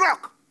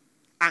struck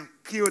and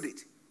killed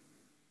it.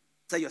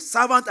 So your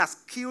servant has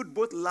killed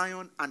both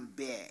lion and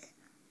bear.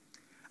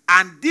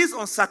 And this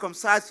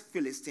uncircumcised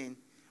Philistine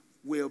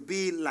will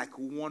be like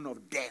one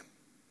of them.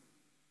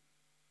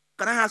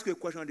 Can I ask you a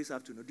question this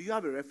afternoon? Do you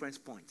have a reference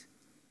point?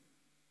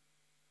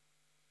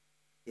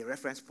 A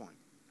reference point.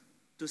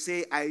 To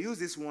say, I use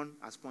this one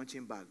as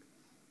punching bag.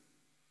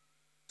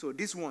 So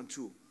this one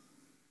too.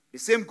 The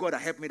same God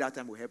that helped me that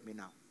time will help me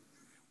now.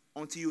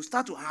 Until you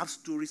start to have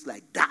stories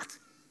like that,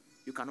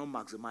 you cannot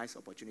maximize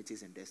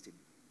opportunities in destiny.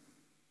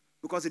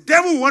 Because the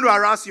devil will want to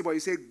harass you, but you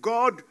say,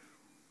 God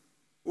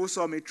who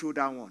saw me through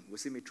that one will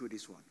see me through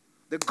this one.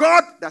 The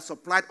God that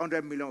supplied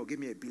 100 million will give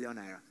me 1 billion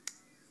naira.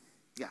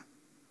 Yeah.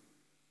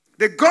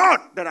 The God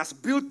that has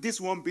built this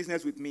one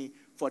business with me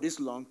for this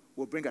long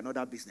will bring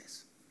another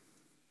business.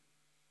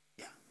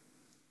 Yeah.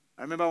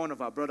 I remember one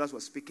of our brothers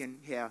was speaking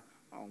here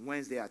on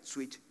Wednesday at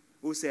Switch,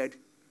 who said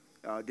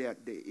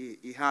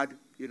he had,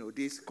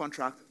 this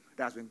contract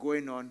that has been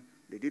going on.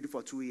 They did it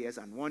for 2 years,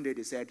 and one day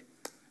they said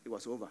it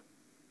was over.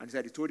 And he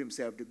said, he told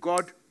himself, the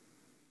God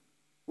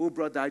who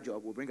brought that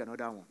job will bring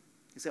another one.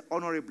 He said,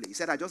 honorably. He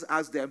said, I just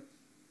asked them,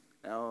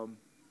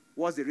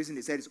 what's the reason?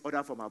 They said it's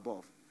order from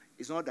above.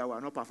 It's not that we're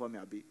not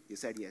performing. He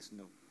said, yes,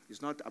 no.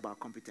 It's not about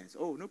competence.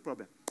 Oh, no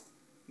problem.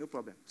 No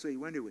problem. So he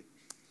went away.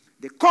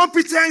 The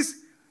competence,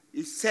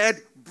 he said,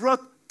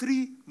 brought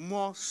 3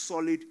 more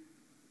solid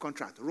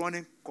contracts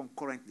running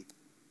concurrently.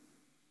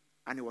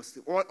 And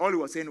all he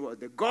was saying was,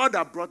 the God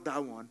that brought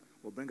that one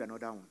will bring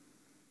another one.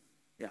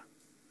 Yeah.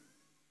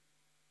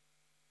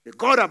 The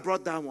God that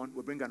brought that one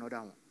will bring another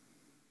one.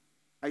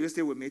 Are you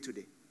still with me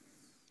today?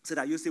 So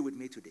that you stay with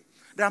me today.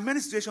 There are many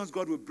situations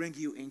God will bring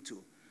you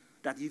into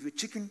that if you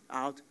chicken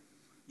out,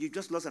 you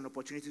just lost an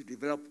opportunity to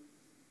develop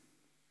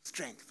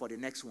strength for the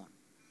next one.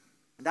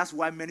 And that's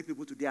why many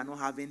people today are not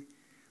having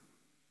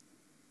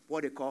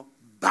what they call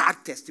bad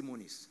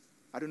testimonies.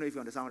 I don't know if you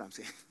understand what I'm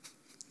saying.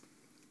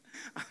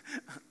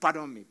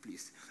 Pardon me,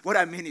 please. What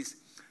I mean is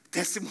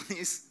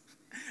testimonies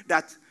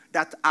that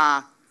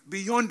are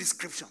beyond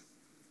description.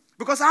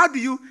 Because how do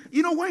you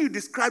when you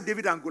describe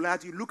David and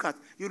Goliath, you look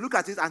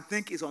at it and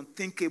think it's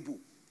unthinkable.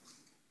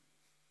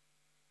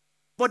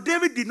 But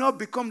David did not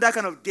become that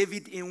kind of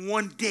David in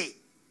one day.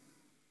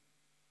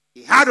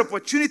 He had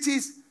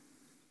opportunities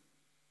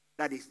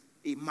that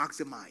he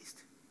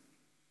maximized.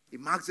 He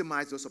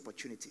maximized those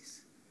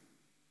opportunities.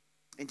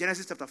 In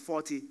Genesis chapter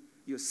 40,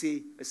 you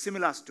see a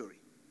similar story.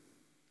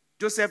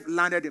 Joseph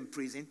landed in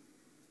prison.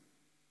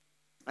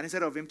 And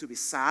instead of him to be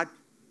sad,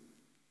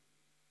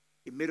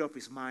 he made up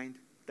his mind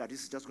that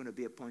this is just going to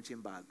be a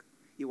punching bag.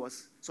 He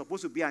was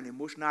supposed to be an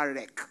emotional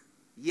wreck,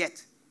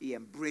 yet he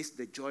embraced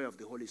the joy of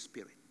the Holy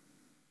Spirit.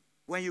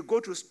 When you go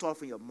through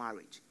stuff in your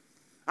marriage,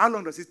 how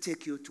long does it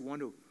take you to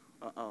want to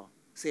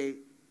say,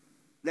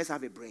 let's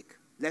have a break,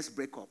 let's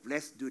break up,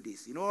 let's do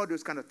this? You know, all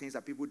those kind of things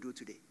that people do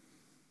today.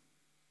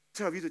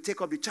 Instead of you to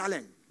take up the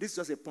challenge, this is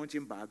just a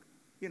punching bag,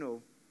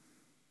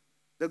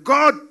 the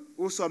God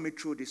who saw me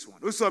through this one,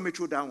 who saw me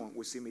through that one,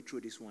 will see me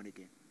through this one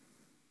again.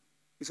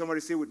 Is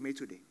somebody still with me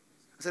today?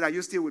 I said, are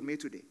you still with me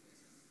today?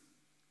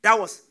 That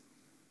was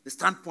the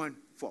standpoint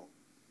for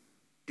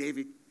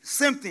David.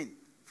 Same thing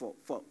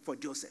for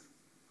Joseph.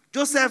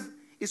 Joseph,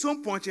 his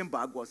own punching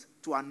bag was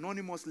to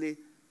anonymously,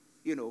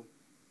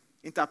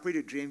 interpret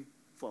a dream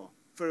for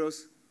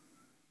Pharaoh's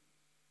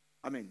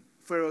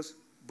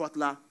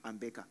butler and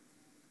baker.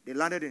 They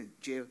landed in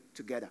jail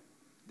together.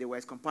 They were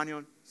his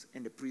companions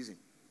in the prison.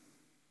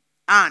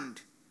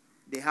 And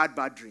they had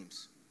bad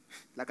dreams.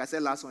 Like I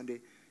said last Sunday,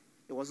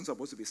 it wasn't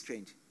supposed to be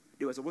strange.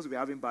 They were supposed to be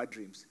having bad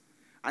dreams.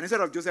 And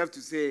instead of Joseph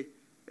to say,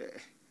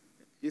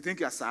 you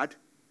think you're sad?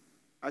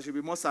 I should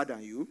be more sad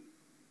than you.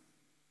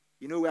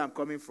 You know where I'm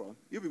coming from.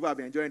 You people have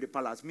been enjoying the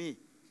palace. Me,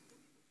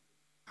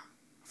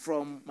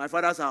 from my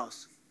father's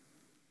house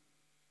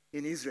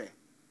in Israel,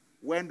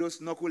 when those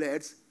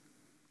knuckleheads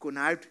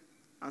connived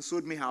and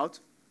sold me out,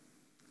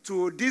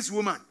 to this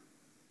woman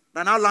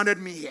that now landed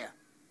me here.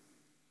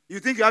 You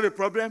think you have a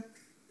problem?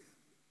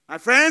 My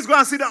friends, go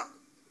and sit down.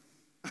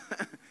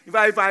 If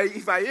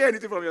I hear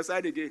anything from your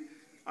side again,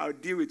 I'll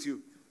deal with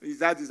you. Is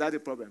that a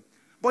problem?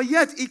 But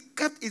yet, he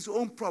kept his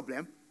own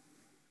problem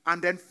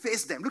and then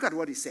faced them. Look at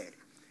what he said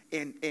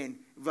in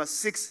verse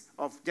 6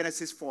 of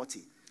Genesis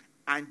 40.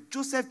 And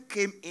Joseph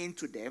came in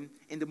to them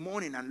in the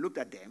morning and looked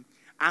at them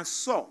and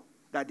saw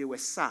that they were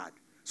sad.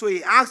 So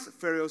he asked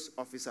Pharaoh's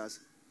officers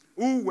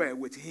who were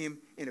with him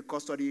in the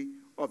custody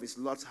of his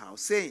Lord's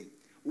house, saying,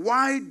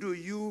 why do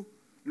you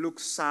look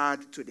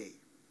sad today?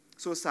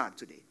 So sad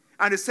today.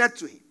 And they said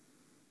to him,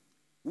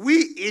 we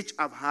each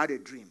have had a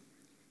dream,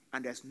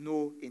 and there's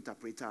no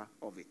interpreter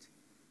of it.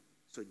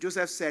 So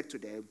Joseph said to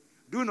them,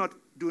 do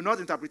not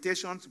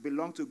interpretations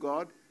belong to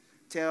God?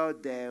 Tell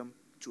them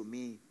to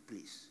me,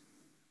 please.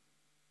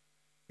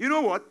 You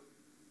know what?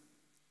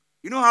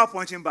 You know how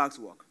punching bags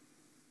work?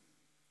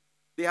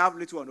 They have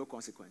little or no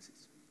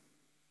consequences.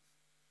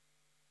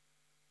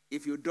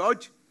 If you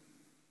dodge,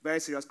 very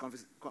serious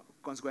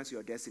consequence to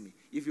your destiny.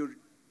 If you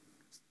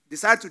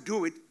decide to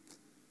do it,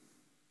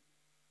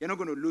 you're not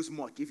going to lose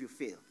much if you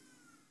fail.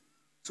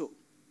 So,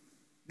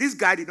 this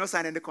guy did not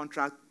sign any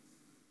contract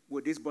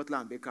with this butler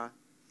and baker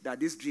that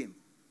this dream,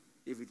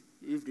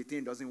 if the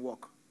thing doesn't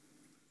work,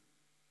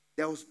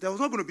 there was not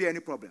going to be any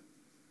problem.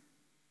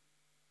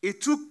 He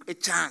took a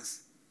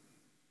chance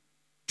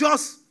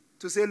just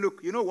to say,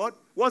 look, you know what?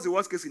 What's the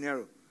worst case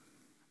scenario?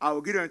 I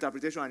will give you an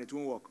interpretation and it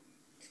won't work.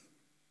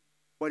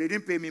 But he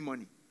didn't pay me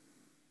money.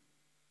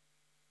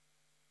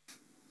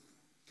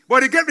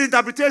 But he gave the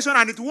interpretation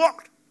and it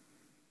worked.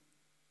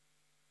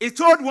 He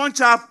told one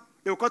chap,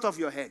 they will cut off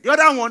your head. The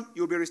other one,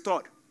 you'll be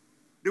restored.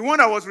 The one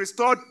that was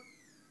restored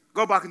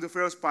got back into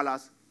Pharaoh's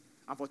palace,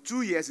 and for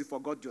 2 years he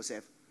forgot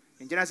Joseph.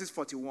 In Genesis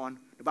 41,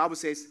 the Bible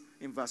says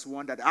in verse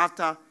 1 that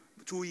after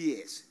 2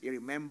 years, he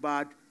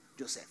remembered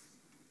Joseph.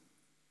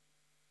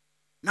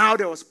 Now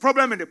there was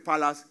problem in the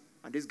palace,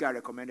 and this guy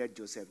recommended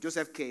Joseph.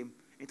 Joseph came,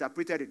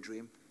 interpreted the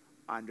dream,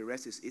 and the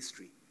rest is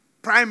history.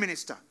 Prime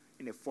minister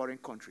in a foreign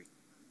country.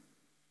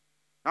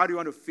 How do you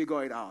want to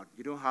figure it out?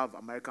 You don't have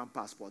American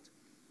passport.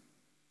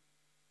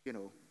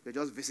 You're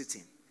just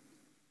visiting.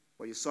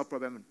 But you saw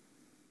problem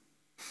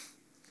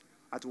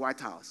at White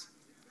House.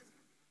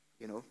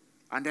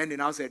 And then they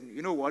now said,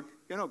 you know what?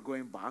 You're not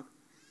going back.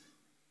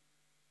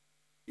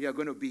 You're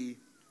going to be,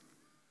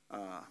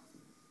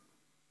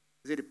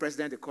 is it the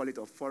president, they call it,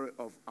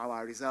 of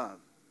our reserve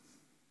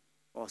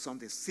or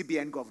something,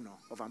 CBN governor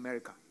of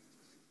America.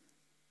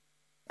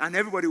 And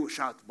everybody will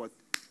shout, but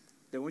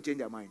they won't change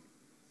their mind.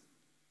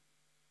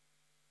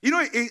 You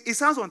know, it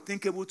sounds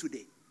unthinkable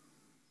today.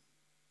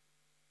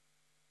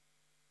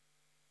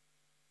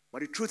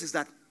 But the truth is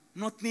that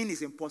nothing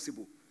is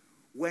impossible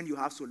when you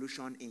have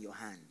solution in your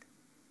hand.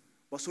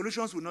 But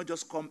solutions will not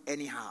just come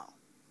anyhow.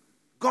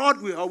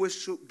 God will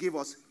always give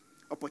us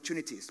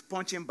opportunities,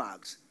 punching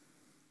bags.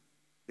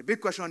 The big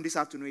question this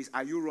afternoon is,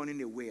 are you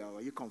running away or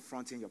are you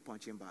confronting your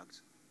punching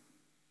bags?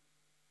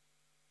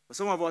 For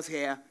some of us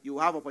here, you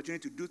will have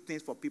opportunity to do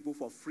things for people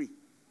for free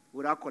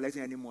without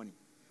collecting any money.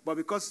 But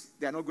because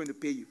they are not going to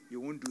pay you, you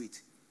won't do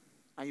it.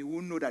 And you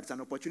won't know that it's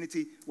an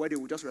opportunity where they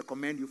will just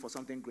recommend you for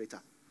something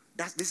greater.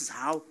 This is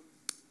how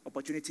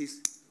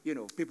opportunities,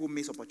 people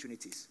miss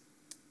opportunities.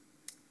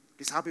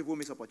 This is how people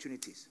miss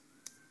opportunities.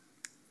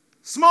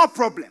 Small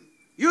problem.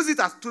 Use it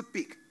as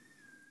toothpick.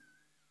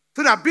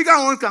 So that bigger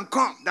one can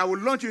come that will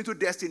launch you into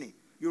destiny.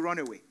 You run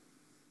away.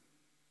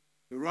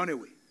 You run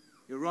away.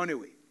 You run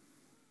away.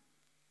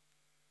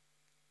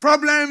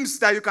 Problems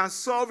that you can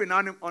solve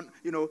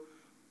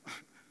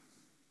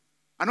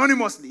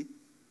anonymously,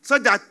 so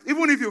that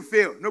even if you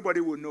fail, nobody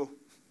will know.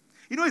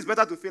 It's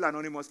better to fail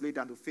anonymously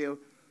than to fail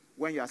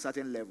when you're at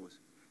certain levels.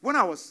 When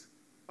I was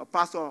a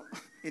pastor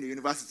in the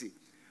university,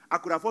 I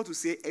could afford to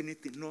say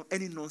anything,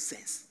 any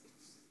nonsense.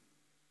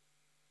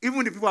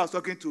 Even the people I was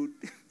talking to,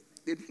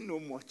 they didn't know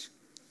much.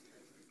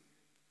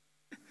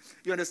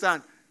 You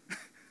understand?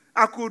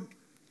 I could,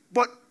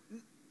 but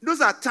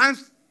those are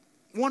times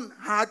one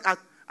had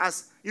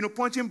as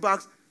punching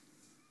bags.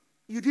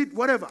 You did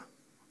whatever.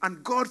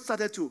 And God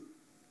started to,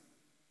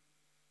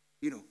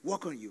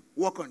 work on you,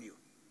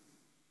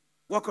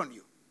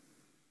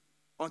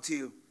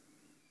 until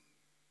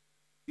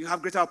you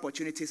have greater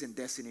opportunities in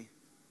destiny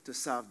to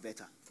serve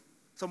better.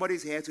 Somebody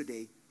is here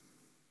today.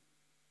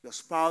 Your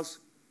spouse,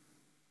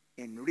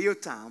 in real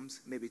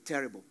terms, may be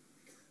terrible.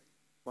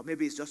 But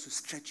maybe it's just to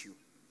stretch you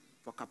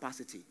for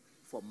capacity,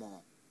 for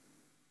more.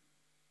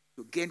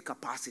 To gain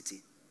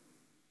capacity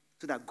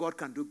so that God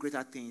can do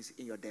greater things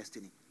in your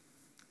destiny.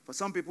 For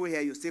some people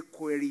here, you still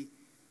query,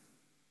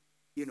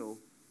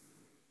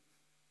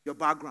 your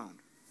background.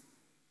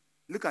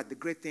 Look at the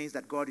great things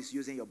that God is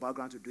using your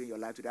background to do in your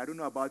life today. I don't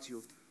know about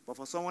you, but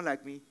for someone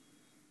like me,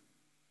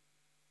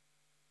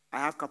 I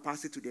have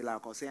capacity today,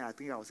 like I was saying, I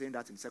think I was saying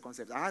that in second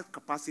service. I have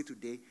capacity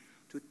today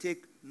to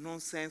take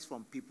nonsense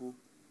from people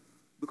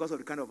because of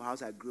the kind of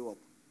house I grew up.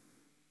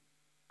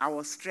 I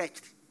was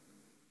stretched.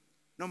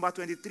 Number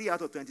 23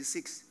 out of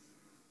 26.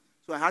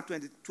 So I had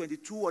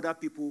 22 other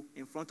people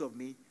in front of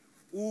me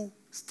who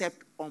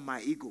stepped on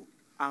my ego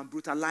and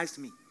brutalized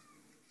me.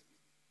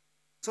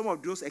 Some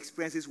of those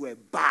experiences were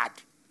bad.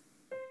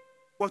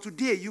 But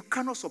today, you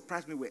cannot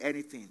surprise me with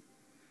anything.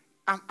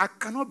 I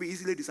cannot be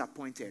easily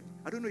disappointed.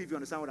 I don't know if you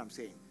understand what I'm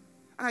saying.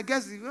 And I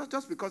guess it's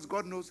just because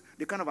God knows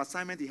the kind of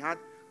assignment he had,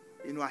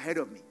 ahead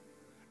of me.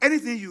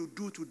 Anything you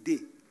do today,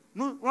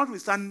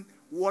 notwithstanding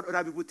what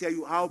other people tell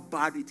you how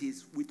bad it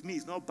is, with me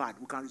it's not bad.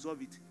 We can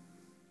resolve it.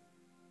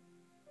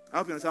 I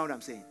hope you understand what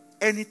I'm saying.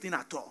 Anything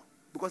at all.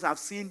 Because I've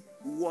seen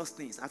worse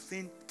things. I've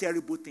seen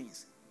terrible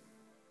things.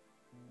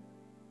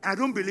 I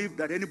don't believe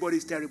that anybody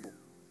is terrible.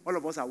 All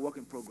of us are work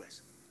in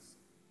progress.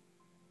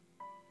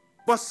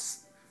 But,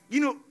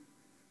 you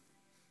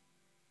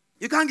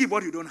can't give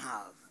what you don't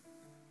have.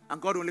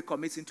 And God only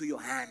commits into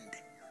your hand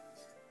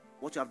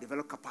what you have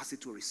developed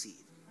capacity to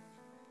receive.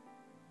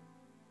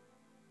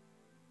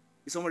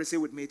 Is somebody say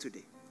with me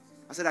today?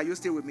 I said, are you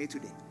still with me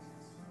today?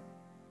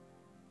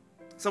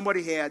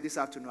 Somebody here this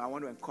afternoon, I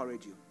want to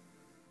encourage you.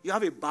 You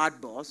have a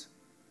bad boss.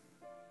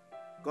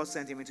 God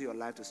sent him into your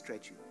life to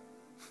stretch you.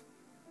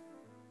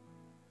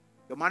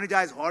 Your manager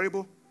is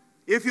horrible.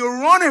 If you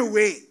run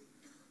away,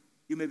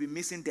 you may be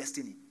missing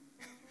destiny.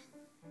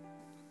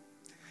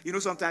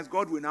 Sometimes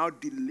God will now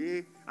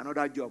delay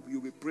another job.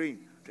 You'll be praying.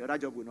 The other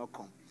job will not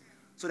come.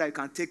 So that you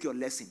can take your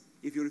lesson.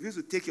 If you refuse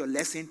to take your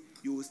lesson,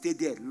 you will stay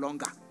there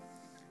longer.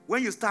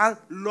 When you start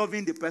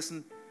loving the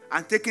person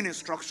and taking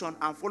instruction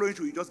and following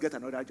through, you just get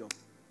another job.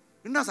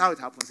 And that's how it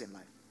happens in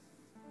life.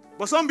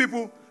 But some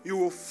people, you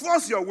will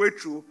force your way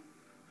through.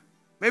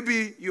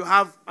 Maybe you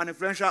have an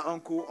influential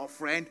uncle or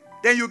friend.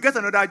 Then you get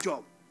another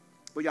job.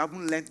 But you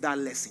haven't learned that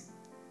lesson.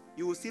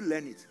 You will still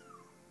learn it.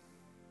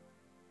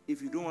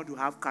 If you don't want to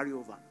have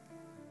carryover.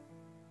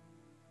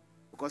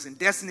 Because in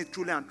destiny,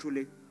 truly and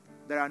truly,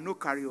 there are no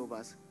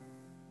carryovers.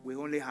 We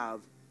only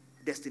have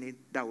destiny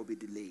that will be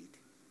delayed.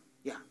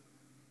 Yeah.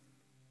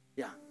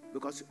 Yeah.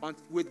 Because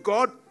with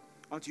God,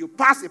 until you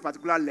pass a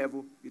particular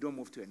level, you don't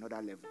move to another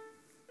level.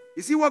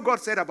 You see what God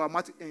said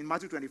about in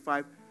Matthew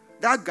 25?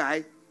 That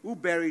guy who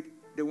buried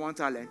the 1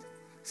 talent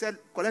said,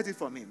 collect it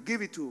from him.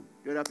 Give it to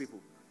the other people.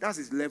 That's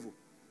his level.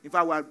 In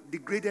fact, we are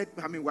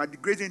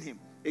degrading him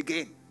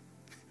again.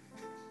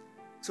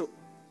 So,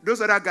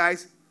 those other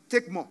guys,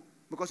 take more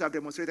because you have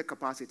demonstrated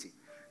capacity.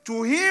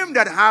 To him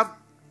that have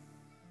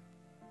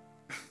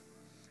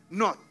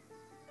not,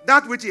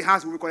 that which he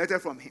has will be collected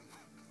from him.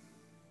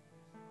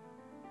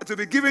 To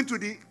be given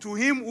to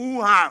him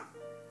who have.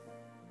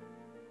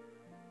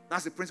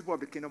 That's the principle of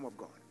the kingdom of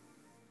God.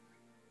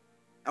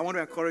 I want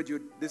to encourage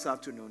you this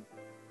afternoon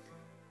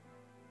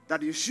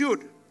that you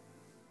should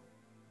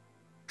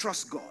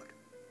Trust God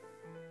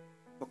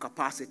for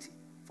capacity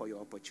for your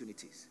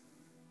opportunities.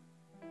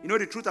 You know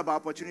the truth about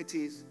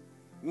opportunities?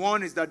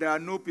 One is that there are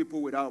no people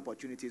without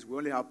opportunities. We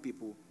only have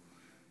people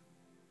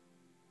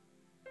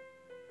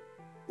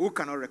who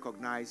cannot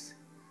recognize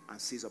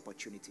and seize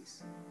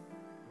opportunities.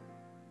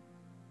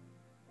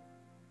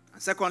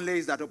 And secondly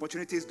is that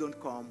opportunities don't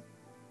come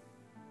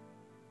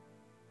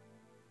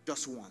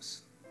just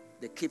once.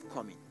 They keep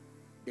coming.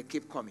 They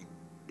keep coming.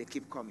 They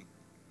keep coming.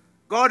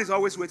 God is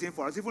always waiting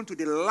for us. Even to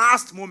the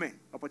last moment,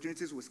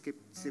 opportunities will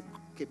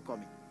keep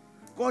coming.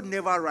 God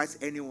never writes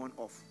anyone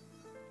off.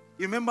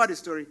 You remember the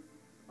story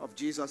of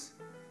Jesus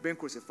being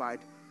crucified?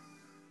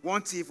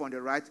 One thief on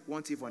the right,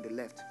 one thief on the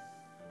left.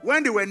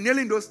 When they were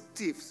nailing those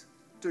thieves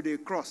to the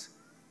cross,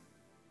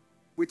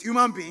 with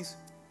human beings,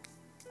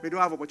 they don't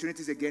have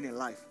opportunities again in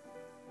life.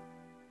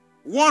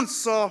 One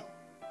saw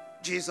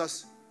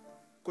Jesus,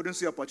 couldn't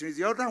see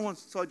opportunity. The other one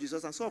saw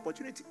Jesus and saw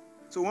opportunity.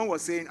 So one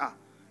was saying,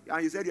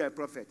 and you said you're a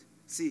prophet.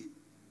 See,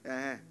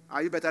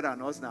 are you better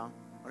than us now?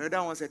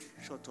 Another one said,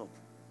 shut up.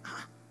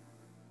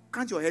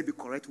 Can't your head be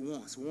correct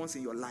once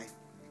in your life?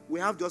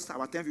 We have just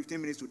about 10, 15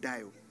 minutes to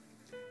die.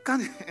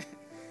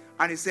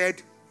 And he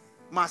said,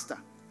 Master,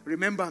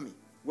 remember me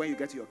when you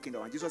get to your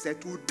kingdom. And Jesus said,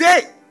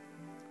 today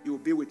you will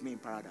be with me in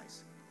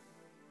paradise.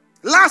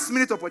 Last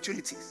minute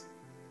opportunities.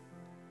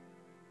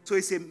 So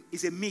it's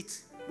a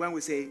myth when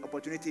we say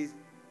opportunities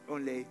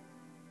only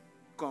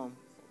come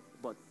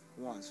but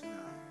once. No.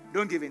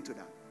 Don't give in to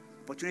that.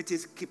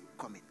 Opportunities keep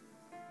coming.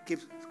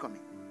 Keeps coming.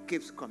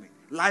 Keeps coming.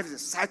 Life is a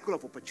cycle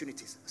of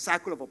opportunities.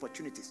 Cycle of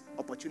opportunities.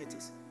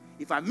 Opportunities.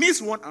 If I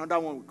miss one, another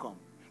one will come.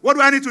 What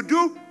do I need to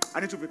do? I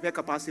need to prepare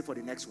capacity for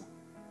the next one.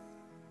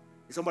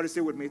 Is somebody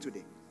stay with me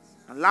today?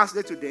 And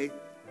lastly today,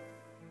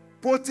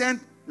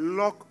 potent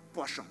luck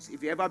portions.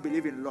 If you ever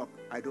believe in luck,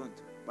 I don't,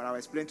 but I'll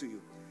explain to you.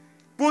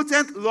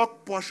 Potent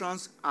luck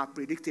portions are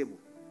predictable.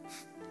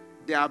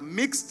 They are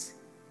mixed.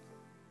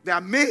 They are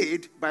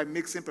made by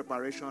mixing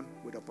preparation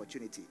with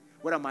opportunity.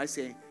 What am I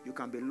saying? You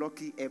can be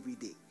lucky every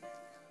day.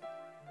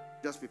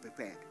 Just be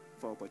prepared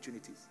for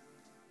opportunities.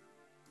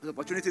 The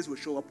opportunities will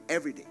show up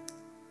every day.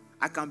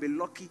 I can be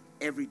lucky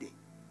every day.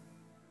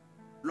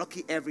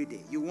 Lucky every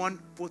day. You want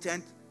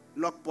potent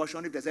luck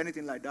portion, if there's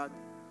anything like that,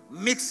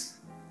 mix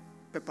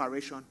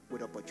preparation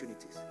with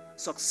opportunities.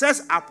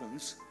 Success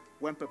happens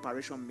when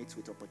preparation meets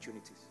with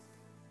opportunities.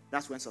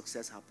 That's when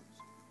success happens.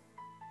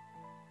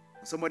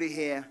 Somebody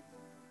here,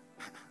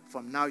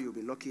 from now you'll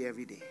be lucky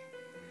every day.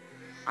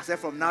 I said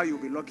from now you'll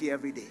be lucky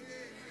every day.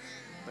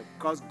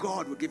 Because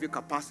God will give you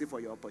capacity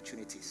for your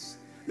opportunities.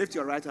 Lift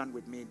your right hand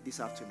with me this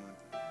afternoon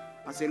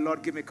and say,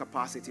 Lord, give me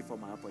capacity for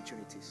my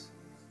opportunities.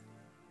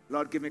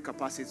 Lord, give me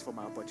capacity for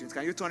my opportunities.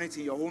 Can you turn it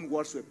in your own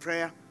words to a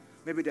prayer?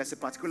 Maybe there's a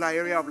particular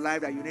area of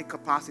life that you need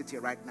capacity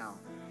right now.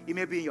 It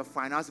may be in your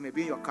finance, it may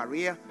be in your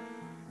career,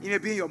 it may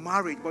be in your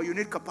marriage, but you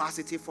need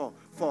capacity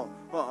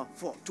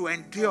to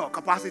endure,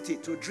 capacity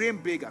to dream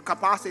bigger,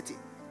 capacity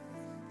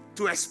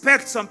to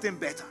expect something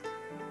better.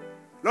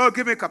 Lord,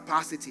 give me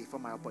capacity for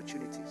my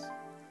opportunities.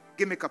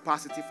 Give me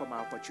capacity for my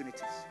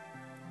opportunities.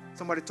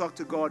 Somebody talk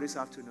to God this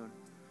afternoon.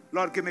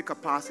 Lord, give me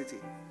capacity.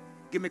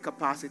 Give me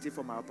capacity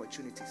for my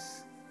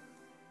opportunities.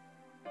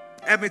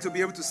 Help me to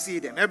be able to see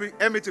them.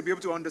 Help me to be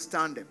able to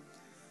understand them.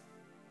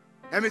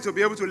 Help me to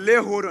be able to lay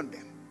hold on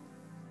them.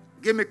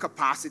 Give me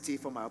capacity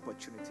for my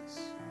opportunities.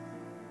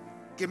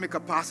 Give me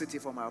capacity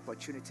for my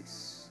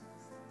opportunities.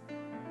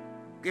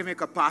 Give me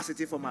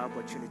capacity for my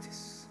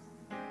opportunities.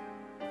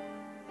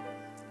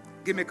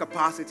 Give me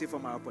capacity for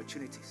my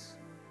opportunities.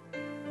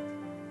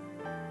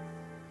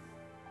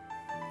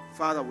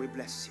 Father, we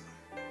bless you.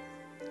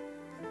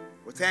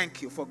 We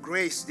thank you for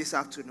grace this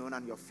afternoon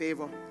and your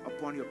favor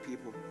upon your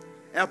people.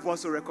 Help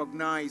us to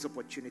recognize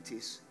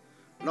opportunities.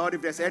 Lord,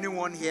 if there's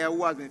anyone here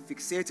who has been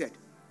fixated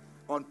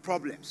on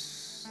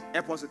problems,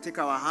 help us to take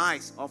our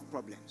eyes off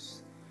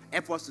problems.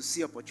 Help us to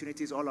see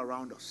opportunities all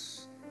around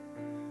us.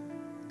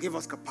 Give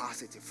us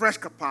capacity, fresh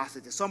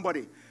capacity.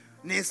 Somebody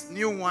needs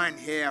new wine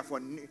here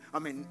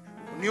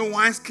new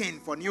wineskin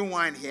for new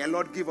wine here.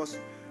 Lord, give us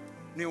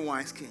new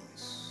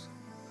wineskins.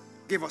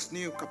 Give us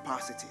new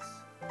capacities.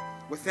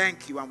 We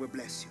thank you and we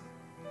bless you.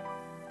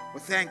 We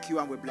thank you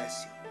and we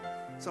bless you.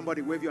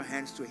 Somebody wave your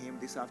hands to him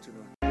this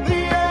afternoon.